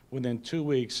predict within 2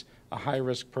 weeks a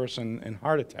high-risk person in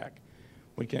heart attack.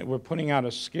 We're putting out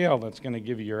a scale that's going to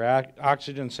give you your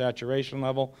oxygen saturation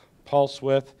level, pulse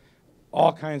width,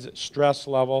 all kinds of stress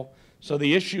level. So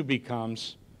the issue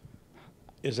becomes,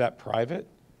 is that private?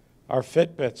 Our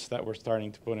Fitbits that we're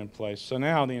starting to put in place. So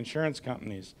now the insurance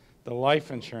companies, the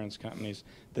life insurance companies,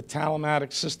 the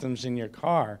telematics systems in your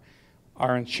car,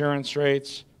 our insurance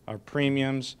rates, our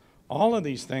premiums, all of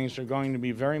these things are going to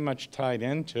be very much tied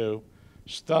into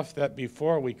stuff that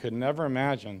before we could never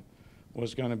imagine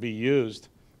was going to be used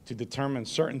to determine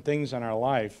certain things in our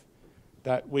life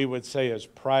that we would say is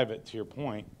private, to your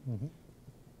point.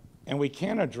 And we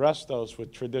can't address those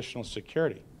with traditional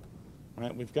security.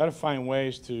 Right? We've got to find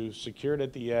ways to secure it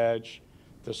at the edge,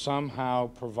 to somehow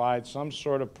provide some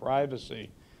sort of privacy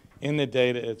in the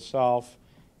data itself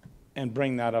and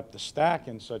bring that up the stack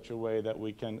in such a way that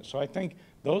we can. So I think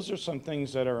those are some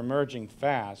things that are emerging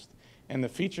fast, and the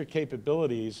feature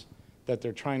capabilities that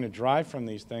they're trying to drive from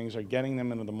these things are getting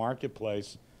them into the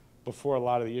marketplace before a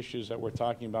lot of the issues that we're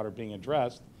talking about are being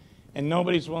addressed, and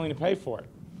nobody's willing to pay for it.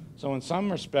 So in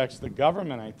some respects, the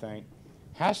government, I think,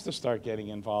 has to start getting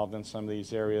involved in some of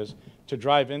these areas to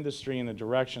drive industry in a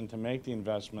direction to make the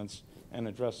investments and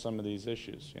address some of these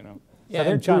issues, you know. Yeah, so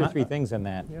there are two or three things in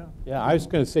that. Yeah, I was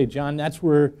going to say, John, that's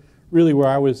really where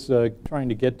I was trying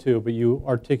to get to, but you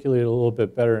articulated a little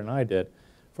bit better than I did.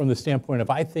 From the standpoint of,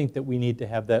 I think that we need to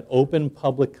have that open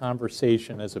public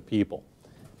conversation as a people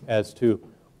as to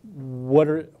what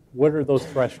are those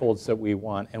thresholds that we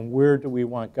want, and where do we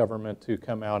want government to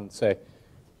come out and say,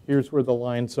 here's where the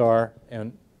lines are,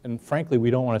 and frankly,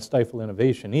 we don't want to stifle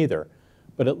innovation either,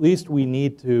 but at least we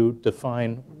need to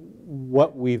define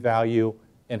what we value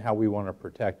and how we want to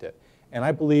protect it. And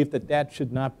I believe that that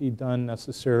should not be done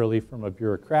necessarily from a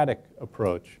bureaucratic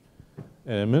approach,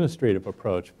 an administrative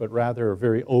approach, but rather a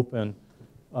very open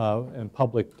and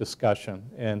public discussion.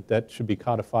 And that should be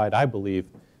codified, I believe,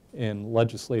 in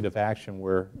legislative action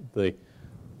where the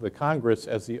Congress,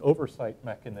 as the oversight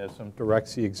mechanism,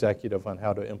 directs the executive on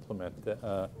how to implement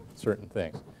certain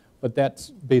things. But that's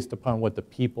based upon what the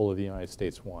people of the United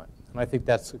States want. And I think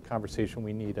that's a conversation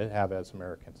we need to have as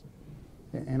Americans.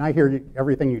 And I hear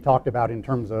everything you talked about in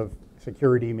terms of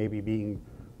security maybe being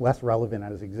less relevant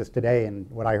as it exists today, and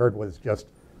what I heard was just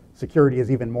security is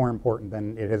even more important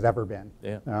than it has ever been.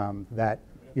 Yeah. That,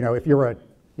 you know, if you're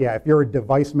a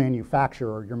device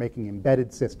manufacturer, you're making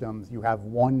embedded systems, you have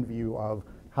one view of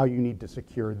how you need to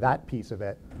secure that piece of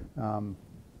it.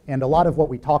 And a lot of what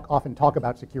we often talk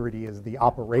about security is the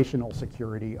operational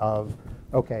security of,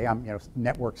 okay, I'm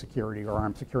network security, or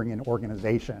I'm securing an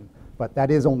organization, but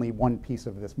that is only one piece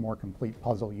of this more complete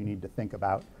puzzle you need to think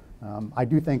about. I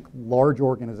do think large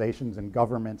organizations and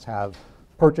governments have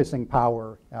purchasing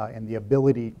power and the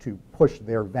ability to push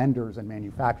their vendors and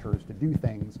manufacturers to do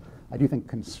things. I do think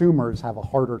consumers have a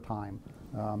harder time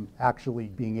actually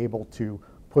being able to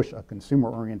push a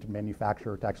consumer-oriented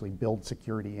manufacturer to actually build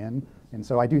security in. And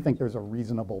so I do think there's a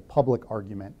reasonable public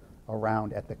argument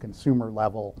around, at the consumer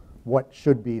level, what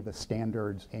should be the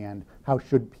standards and how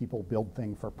should people build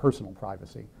things for personal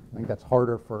privacy. I think that's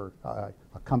harder for a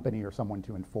company or someone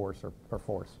to enforce or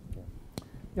force.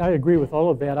 Yeah, I agree with all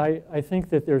of that. I think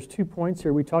that there's 2 points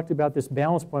here. We talked about this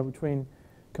balance point between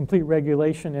complete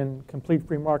regulation and complete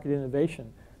free market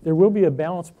innovation. There will be a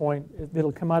balance point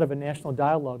that'll come out of a national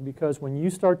dialogue, because when you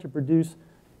start to produce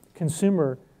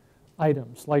consumer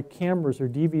items like cameras or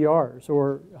DVRs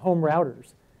or home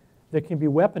routers that can be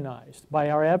weaponized by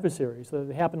our adversaries,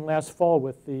 that happened last fall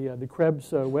with the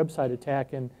Krebs website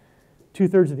attack and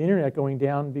 2/3 of the internet going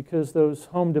down because those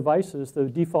home devices, the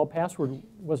default password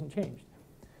wasn't changed.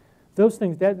 Those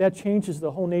things, that changes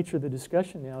the whole nature of the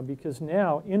discussion now, because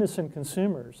now innocent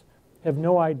consumers have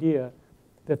no idea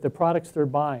that the products they're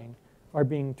buying are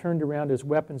being turned around as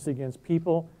weapons against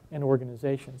people and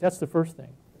organizations. That's the first thing.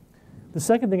 The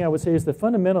second thing I would say is the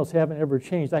fundamentals haven't ever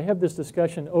changed. I have this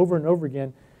discussion over and over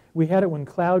again. We had it when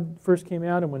cloud first came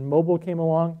out and when mobile came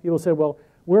along. People said, well,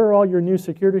 where are all your new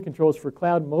security controls for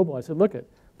cloud and mobile? I said, look,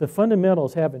 the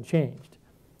fundamentals haven't changed.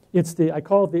 I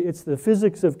call it it's the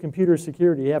physics of computer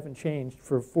security haven't changed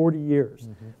for 40 years.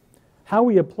 Mm-hmm. How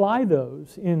we apply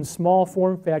those in small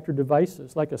form factor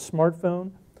devices like a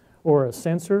smartphone or a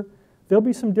sensor, there'll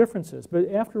be some differences. But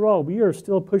after all, we are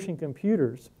still pushing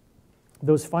computers,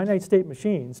 those finite state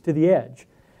machines, to the edge.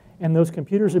 And those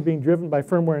computers are being driven by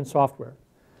firmware and software.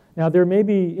 Now, there may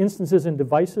be instances in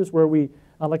devices where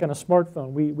like on a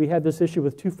smartphone, we had this issue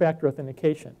with two-factor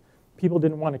authentication. People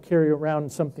didn't want to carry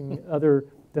around something other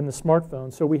than the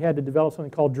smartphone, so we had to develop something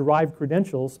called derived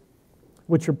credentials,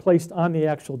 which are placed on the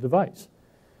actual device.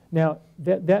 Now,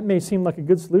 that may seem like a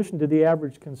good solution to the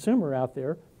average consumer out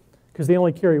there, because they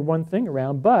only carry one thing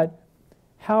around, but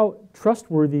how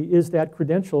trustworthy is that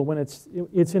credential when it's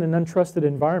in an untrusted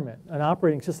environment? An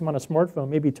operating system on a smartphone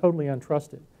may be totally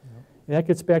untrusted. Yep. And that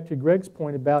gets back to Greg's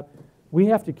point about we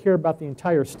have to care about the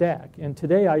entire stack. And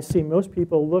today I see most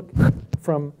people look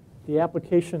from the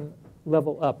application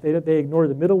level up. They ignore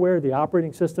the middleware, the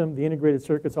operating system, the integrated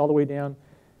circuits, all the way down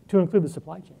to include the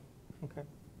supply chain. Okay.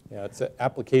 Yeah, it's an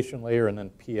application layer and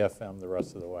then PFM the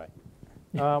rest of the way.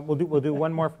 We'll do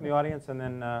one more from the audience and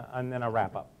then a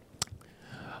wrap up.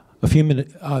 A few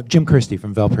minutes, Jim Kirsty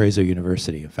from Valparaiso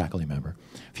University, a faculty member.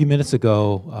 A few minutes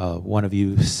ago, one of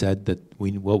you said that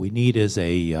what we need is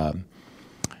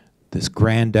this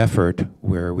grand effort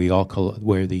where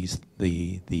the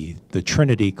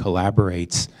Trinity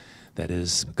collaborates, that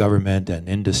is government and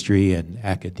industry and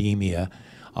academia,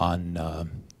 on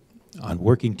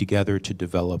working together to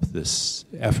develop this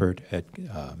effort at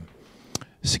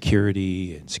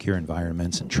security and secure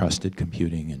environments and trusted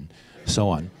computing and so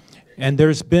on. And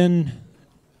there's been,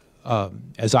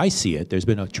 as I see it, there's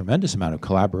been a tremendous amount of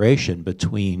collaboration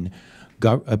between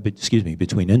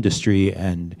industry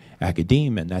and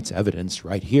academia, and that's evidenced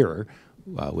right here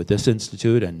with this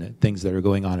institute and things that are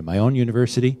going on in my own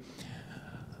university.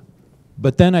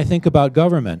 But then I think about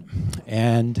government,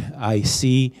 and I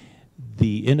see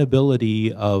the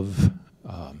inability of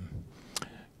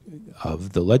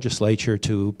the legislature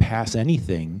to pass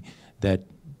anything that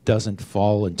doesn't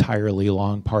fall entirely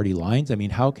along party lines. I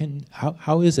mean, how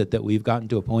is it that we've gotten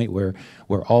to a point where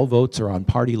all votes are on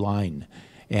party line?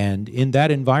 And in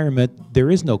that environment, there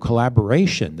is no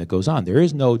collaboration that goes on. There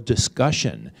is no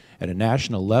discussion at a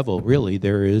national level, really.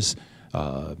 There is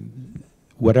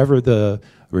whatever the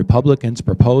Republicans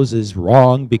propose is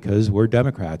wrong because we're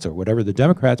Democrats, or whatever the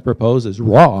Democrats propose is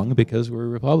wrong because we're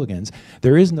Republicans.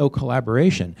 There is no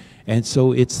collaboration, and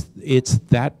so it's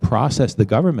that process, the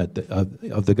government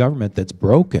of the government, that's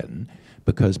broken,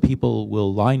 because people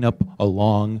will line up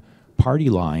along party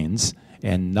lines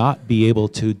and not be able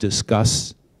to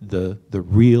discuss the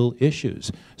real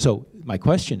issues. So my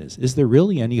question is there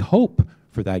really any hope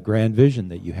for that grand vision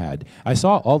that you had? I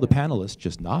saw all the panelists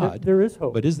just nod. There is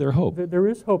hope. But is there hope? There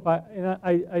is hope.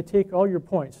 I take all your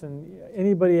points, and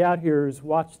anybody out here who's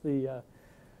watched the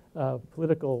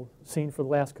political scene for the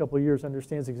last couple of years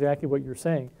understands exactly what you're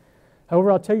saying.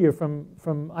 However, I'll tell you,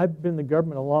 I've been in the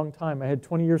government a long time. I had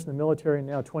 20 years in the military and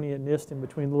now 20 at NIST in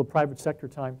between a little private sector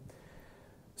time.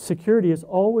 Security has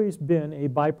always been a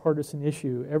bipartisan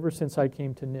issue ever since I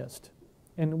came to NIST.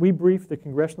 And we briefed the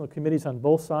congressional committees on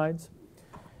both sides.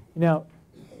 Now,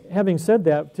 having said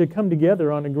that, to come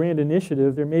together on a grand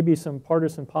initiative, there may be some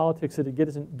partisan politics that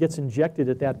gets injected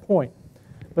at that point.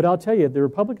 But I'll tell you, the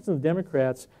Republicans and the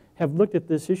Democrats have looked at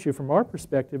this issue from our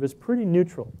perspective as pretty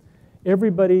neutral.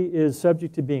 Everybody is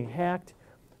subject to being hacked.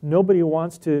 Nobody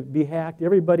wants to be hacked.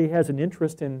 Everybody has an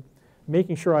interest in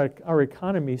making sure our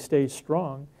economy stays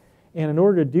strong. And in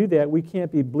order to do that, we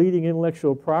can't be bleeding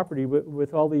intellectual property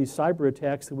with all these cyber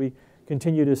attacks that we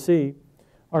continue to see.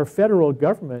 Our federal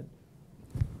government,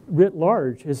 writ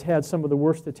large, has had some of the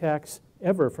worst attacks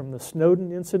ever, from the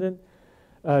Snowden incident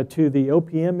to the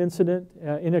OPM incident,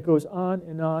 and it goes on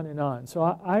and on and on. So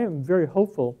I am very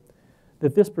hopeful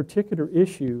that this particular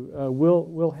issue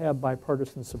will have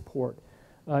bipartisan support.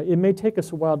 It may take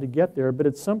us a while to get there, but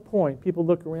at some point people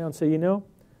look around and say, you know,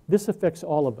 this affects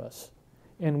all of us,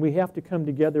 and we have to come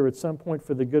together at some point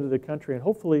for the good of the country, and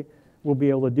hopefully we'll be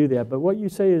able to do that. But what you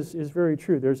say is very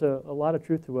true. There's a lot of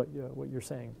truth to what you're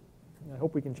saying. I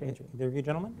hope we can change it. Either of you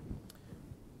gentlemen?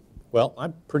 Well,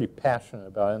 I'm pretty passionate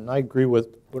about it, and I agree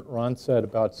with what Ron said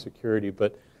about security,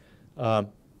 but you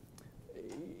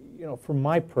know, from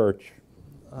my perch,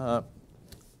 a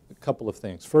couple of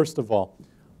things. First of all,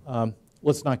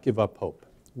 let's not give up hope.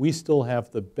 We still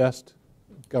have the best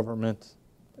government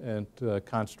and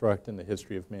construct in the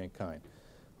history of mankind.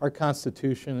 Our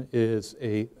Constitution is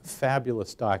a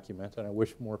fabulous document, and I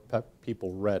wish more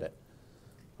people read it.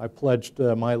 I pledged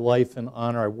my life and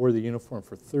honor. I wore the uniform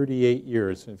for 38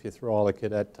 years, and if you throw all the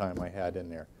cadet time I had in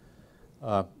there,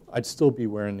 I'd still be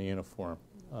wearing the uniform.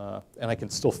 And I can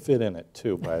still fit in it,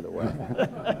 too, by the way.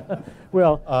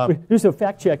 Well, there's a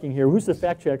fact-checking here. Who's the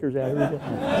fact-checkers at?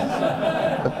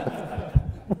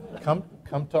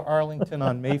 Come to Arlington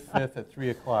on May 5th at 3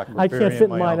 o'clock. I can't fit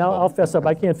in mine. I'll fess up.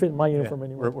 I can't fit in my uniform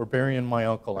anymore. We're burying my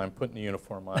uncle. I'm putting the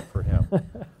uniform on for him.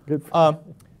 Good for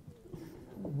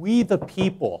We, the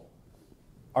people,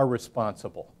 are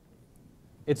responsible.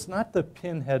 It's not the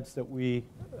pinheads that we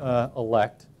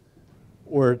elect,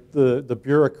 or the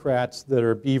bureaucrats that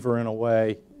are beavering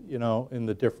away, you know, in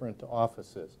the different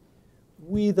offices.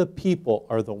 We, the people,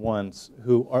 are the ones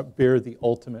who bear the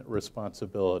ultimate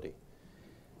responsibility.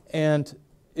 And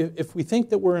if we think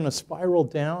that we're in a spiral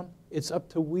down, it's up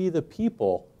to we, the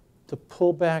people, to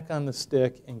pull back on the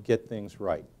stick and get things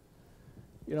right.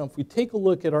 You know, if we take a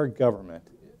look at our government,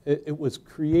 it was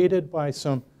created by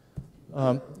some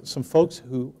folks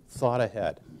who thought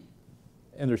ahead.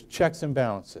 And there's checks and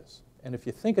balances. And if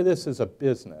you think of this as a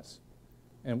business,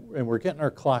 and we're getting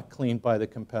our clock cleaned by the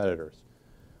competitors,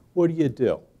 what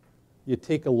do? You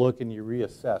take a look and you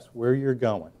reassess where you're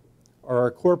going. Are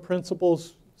our core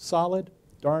principles solid?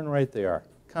 Darn right they are.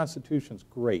 Constitution's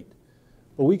great.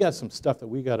 But we got some stuff that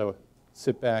we got to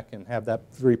sit back and have that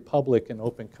very public and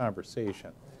open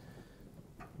conversation.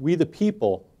 We, the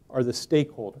people, are the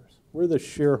stakeholders. We're the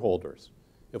shareholders.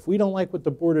 If we don't like what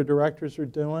the board of directors are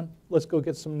doing, let's go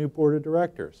get some new board of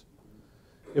directors.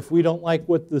 If we don't like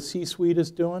what the C-suite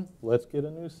is doing, let's get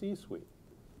a new C-suite.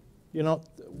 You know,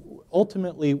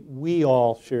 ultimately, we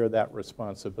all share that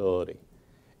responsibility.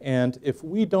 And if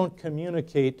we don't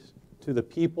communicate to the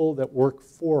people that work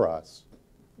for us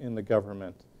in the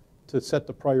government to set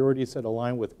the priorities that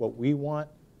align with what we want,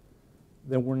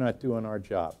 then we're not doing our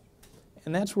job.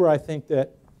 And that's where I think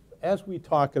that as we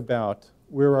talk about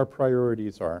where our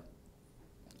priorities are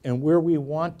and where we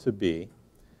want to be,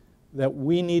 that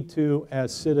we need to,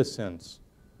 as citizens,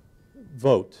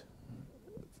 vote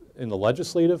in the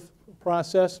legislative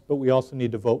process, but we also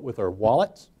need to vote with our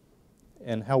wallets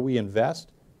and how we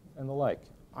invest and the like.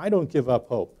 I don't give up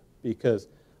hope, because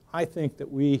I think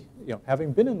that we, you know,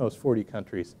 having been in those 40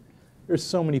 countries, there's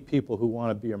so many people who want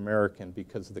to be American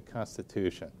because of the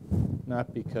Constitution,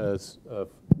 not because of,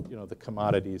 you know, the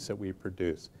commodities that we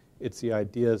produce. It's the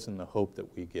ideas and the hope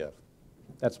that we give.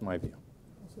 That's my view.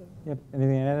 Yep.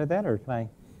 Anything to add to that, or can I?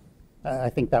 I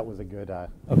think that was a good, Okay.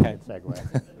 good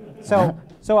segue.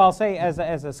 So I'll say, as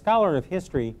a scholar of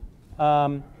history,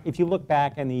 if you look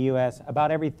back in the U.S.,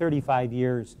 about every 35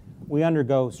 years, we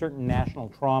undergo certain national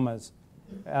traumas.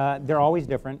 They're always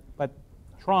different, but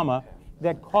trauma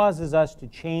that causes us to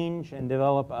change and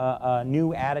develop a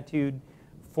new attitude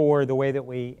for the way that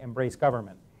we embrace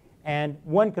government. And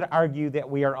one could argue that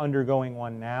we are undergoing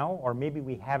one now, or maybe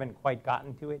we haven't quite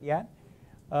gotten to it yet.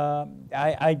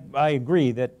 I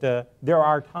agree that there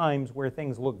are times where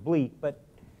things look bleak, but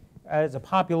as a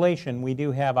population, we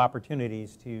do have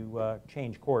opportunities to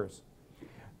change course.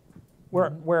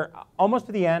 We're almost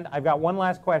to the end. I've got one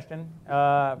last question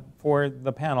for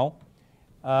the panel,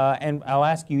 and I'll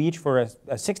ask you each for a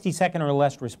 60-second or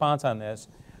less response on this.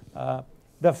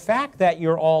 The fact that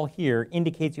you're all here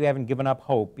indicates you haven't given up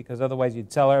hope, because otherwise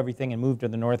you'd sell everything and move to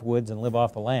the North Woods and live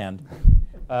off the land.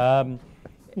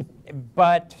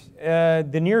 But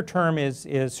the near term is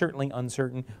certainly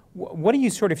uncertain. What do you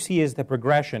sort of see as the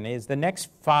progression? Is the next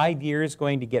 5 years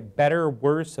going to get better,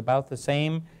 worse, about the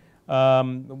same?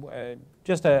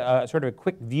 Just a sort of a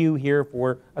quick view here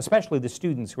for especially the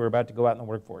students who are about to go out in the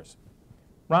workforce.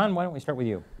 Ron, why don't we start with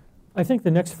you? I think the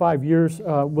next 5 years,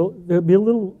 there'll be a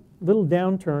little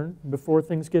downturn before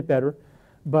things get better.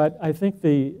 But I think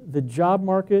the job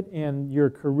market and your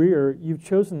career, you've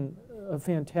chosen a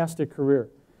fantastic career.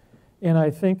 And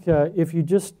I think if you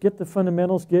just get the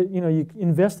fundamentals, you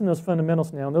invest in those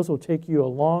fundamentals now, and those will take you a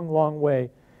long, long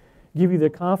way, give you the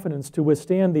confidence to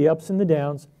withstand the ups and the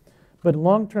downs. But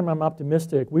long term, I'm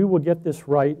optimistic. We will get this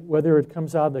right, whether it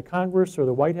comes out of the Congress or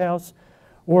the White House,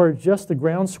 or just the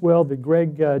groundswell that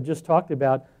Greg just talked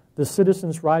about, the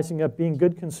citizens rising up, being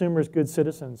good consumers, good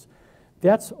citizens.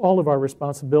 That's all of our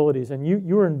responsibilities, and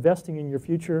you are investing in your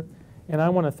future. And I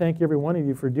want to thank every one of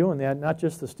you for doing that, not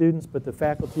just the students, but the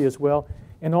faculty as well,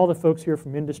 and all the folks here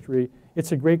from industry.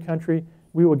 It's a great country.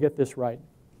 We will get this right.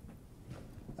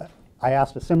 I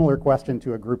asked a similar question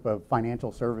to a group of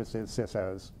financial services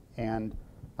CISOs, and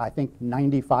I think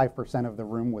 95% of the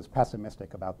room was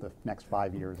pessimistic about the next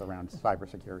 5 years around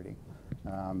cybersecurity.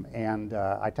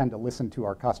 I tend to listen to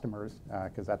our customers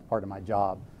because that's part of my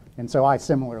job. And so I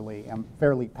similarly am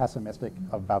fairly pessimistic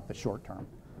about the short term.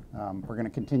 We're going to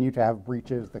continue to have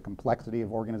breaches. The complexity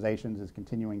of organizations is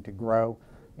continuing to grow,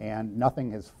 and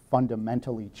nothing is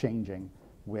fundamentally changing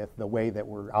with the way that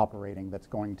we're operating that's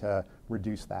going to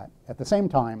reduce that. At the same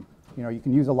time, you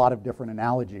can use a lot of different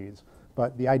analogies,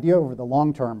 but the idea over the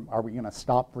long term, are we going to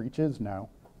stop breaches? No.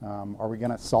 Are we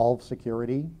going to solve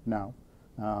security? No.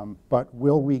 But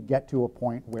will we get to a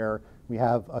point where we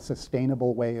have a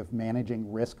sustainable way of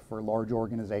managing risk for large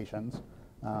organizations?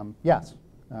 Yes.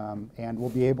 And we'll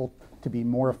be able to be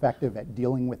more effective at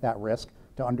dealing with that risk,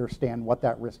 to understand what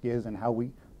that risk is and how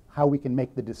we can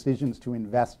make the decisions to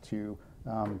invest to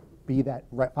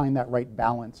find that right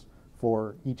balance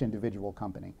for each individual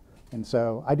company. And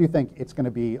so I do think it's going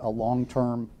to be a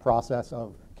long-term process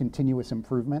of continuous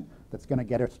improvement that's going to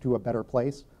get us to a better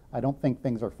place. I don't think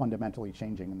things are fundamentally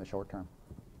changing in the short term.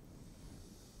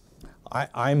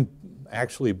 I'm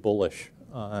actually bullish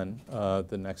on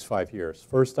the next 5 years.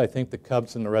 First, I think the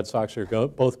Cubs and the Red Sox are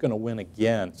both going to win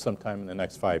again sometime in the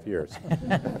next 5 years.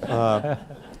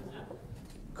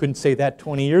 Couldn't say that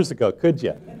 20 years ago, could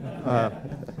you?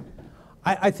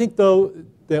 I think, though,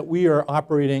 that we are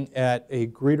operating at a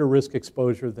greater risk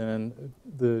exposure than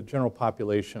the general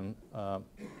population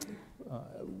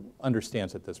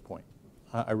understands at this point.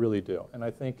 I really do. And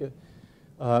I think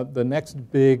the next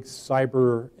big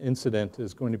cyber incident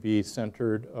is going to be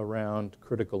centered around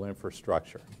critical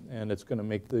infrastructure. And it's going to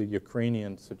make the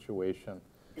Ukrainian situation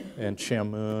and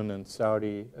Shamoon and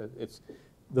Saudi,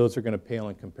 those are going to pale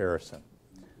in comparison.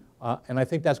 And I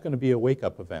think that's going to be a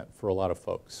wake-up event for a lot of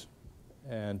folks.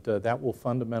 And that will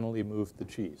fundamentally move the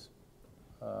cheese.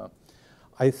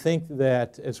 I think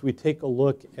that as we take a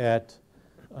look at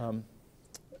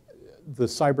the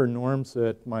cyber norms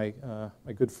that my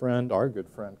good friend, our good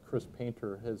friend, Chris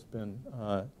Painter has been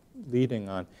leading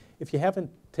on, if you haven't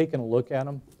taken a look at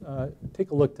them,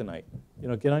 take a look tonight.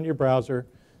 Get on your browser,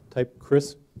 type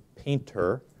Chris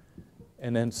Painter,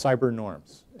 and then cyber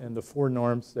norms, and the 4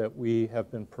 norms that we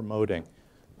have been promoting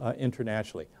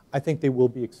internationally. I think they will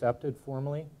be accepted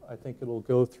formally. I think it'll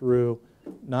go through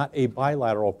not a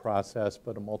bilateral process,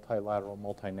 but a multilateral,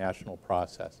 multinational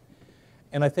process.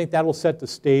 And I think that'll set the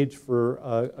stage for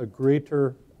a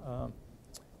greater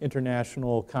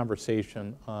international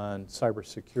conversation on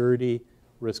cybersecurity,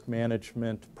 risk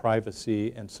management,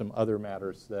 privacy, and some other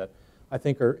matters that I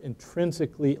think are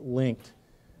intrinsically linked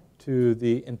to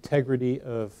the integrity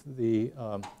of the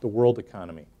world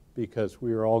economy. because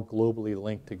we are all globally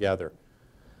linked together.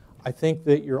 I think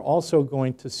that you're also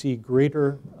going to see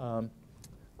greater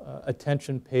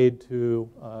attention paid to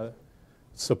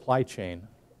supply chain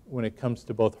when it comes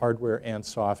to both hardware and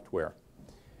software.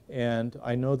 And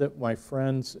I know that my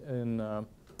friends in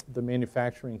the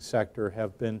manufacturing sector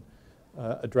have been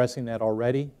addressing that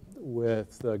already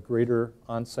with greater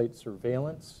on-site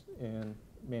surveillance in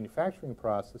manufacturing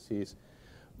processes.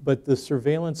 But the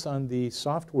surveillance on the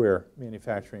software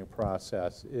manufacturing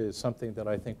process is something that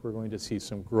I think we're going to see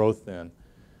some growth in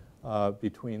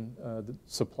between the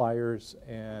suppliers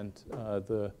and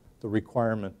the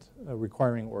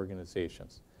requiring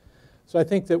organizations. So I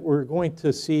think that we're going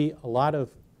to see a lot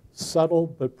of subtle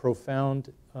but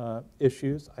profound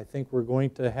issues. I think we're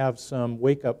going to have some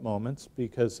wake-up moments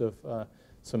because of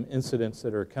some incidents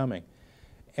that are coming.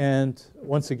 And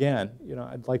once again, you know,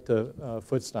 I'd like to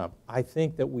foot stomp. I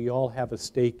think that we all have a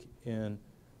stake in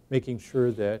making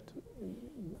sure that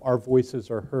our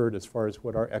voices are heard as far as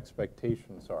what our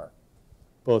expectations are,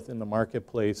 both in the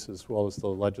marketplace as well as the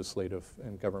legislative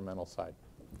and governmental side.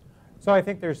 So I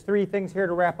think there's three things here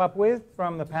to wrap up with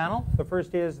from the panel. The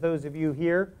first is those of you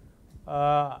here,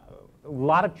 a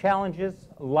lot of challenges,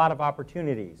 a lot of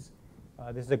opportunities.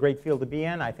 This is a great field to be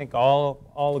in. I think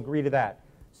all agree to that.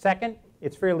 Second,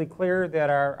 it's fairly clear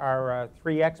that our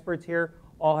three experts here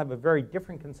all have a very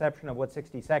different conception of what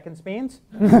 60 seconds means.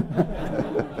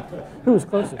 Who was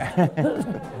closest?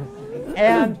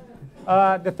 And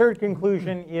the third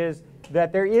conclusion is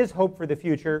that there is hope for the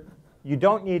future. You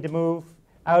don't need to move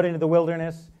out into the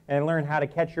wilderness and learn how to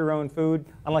catch your own food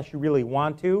unless you really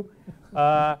want to,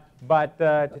 but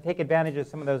to take advantage of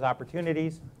some of those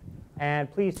opportunities.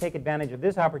 And please take advantage of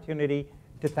this opportunity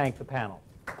to thank the panel.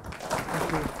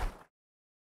 Thank you.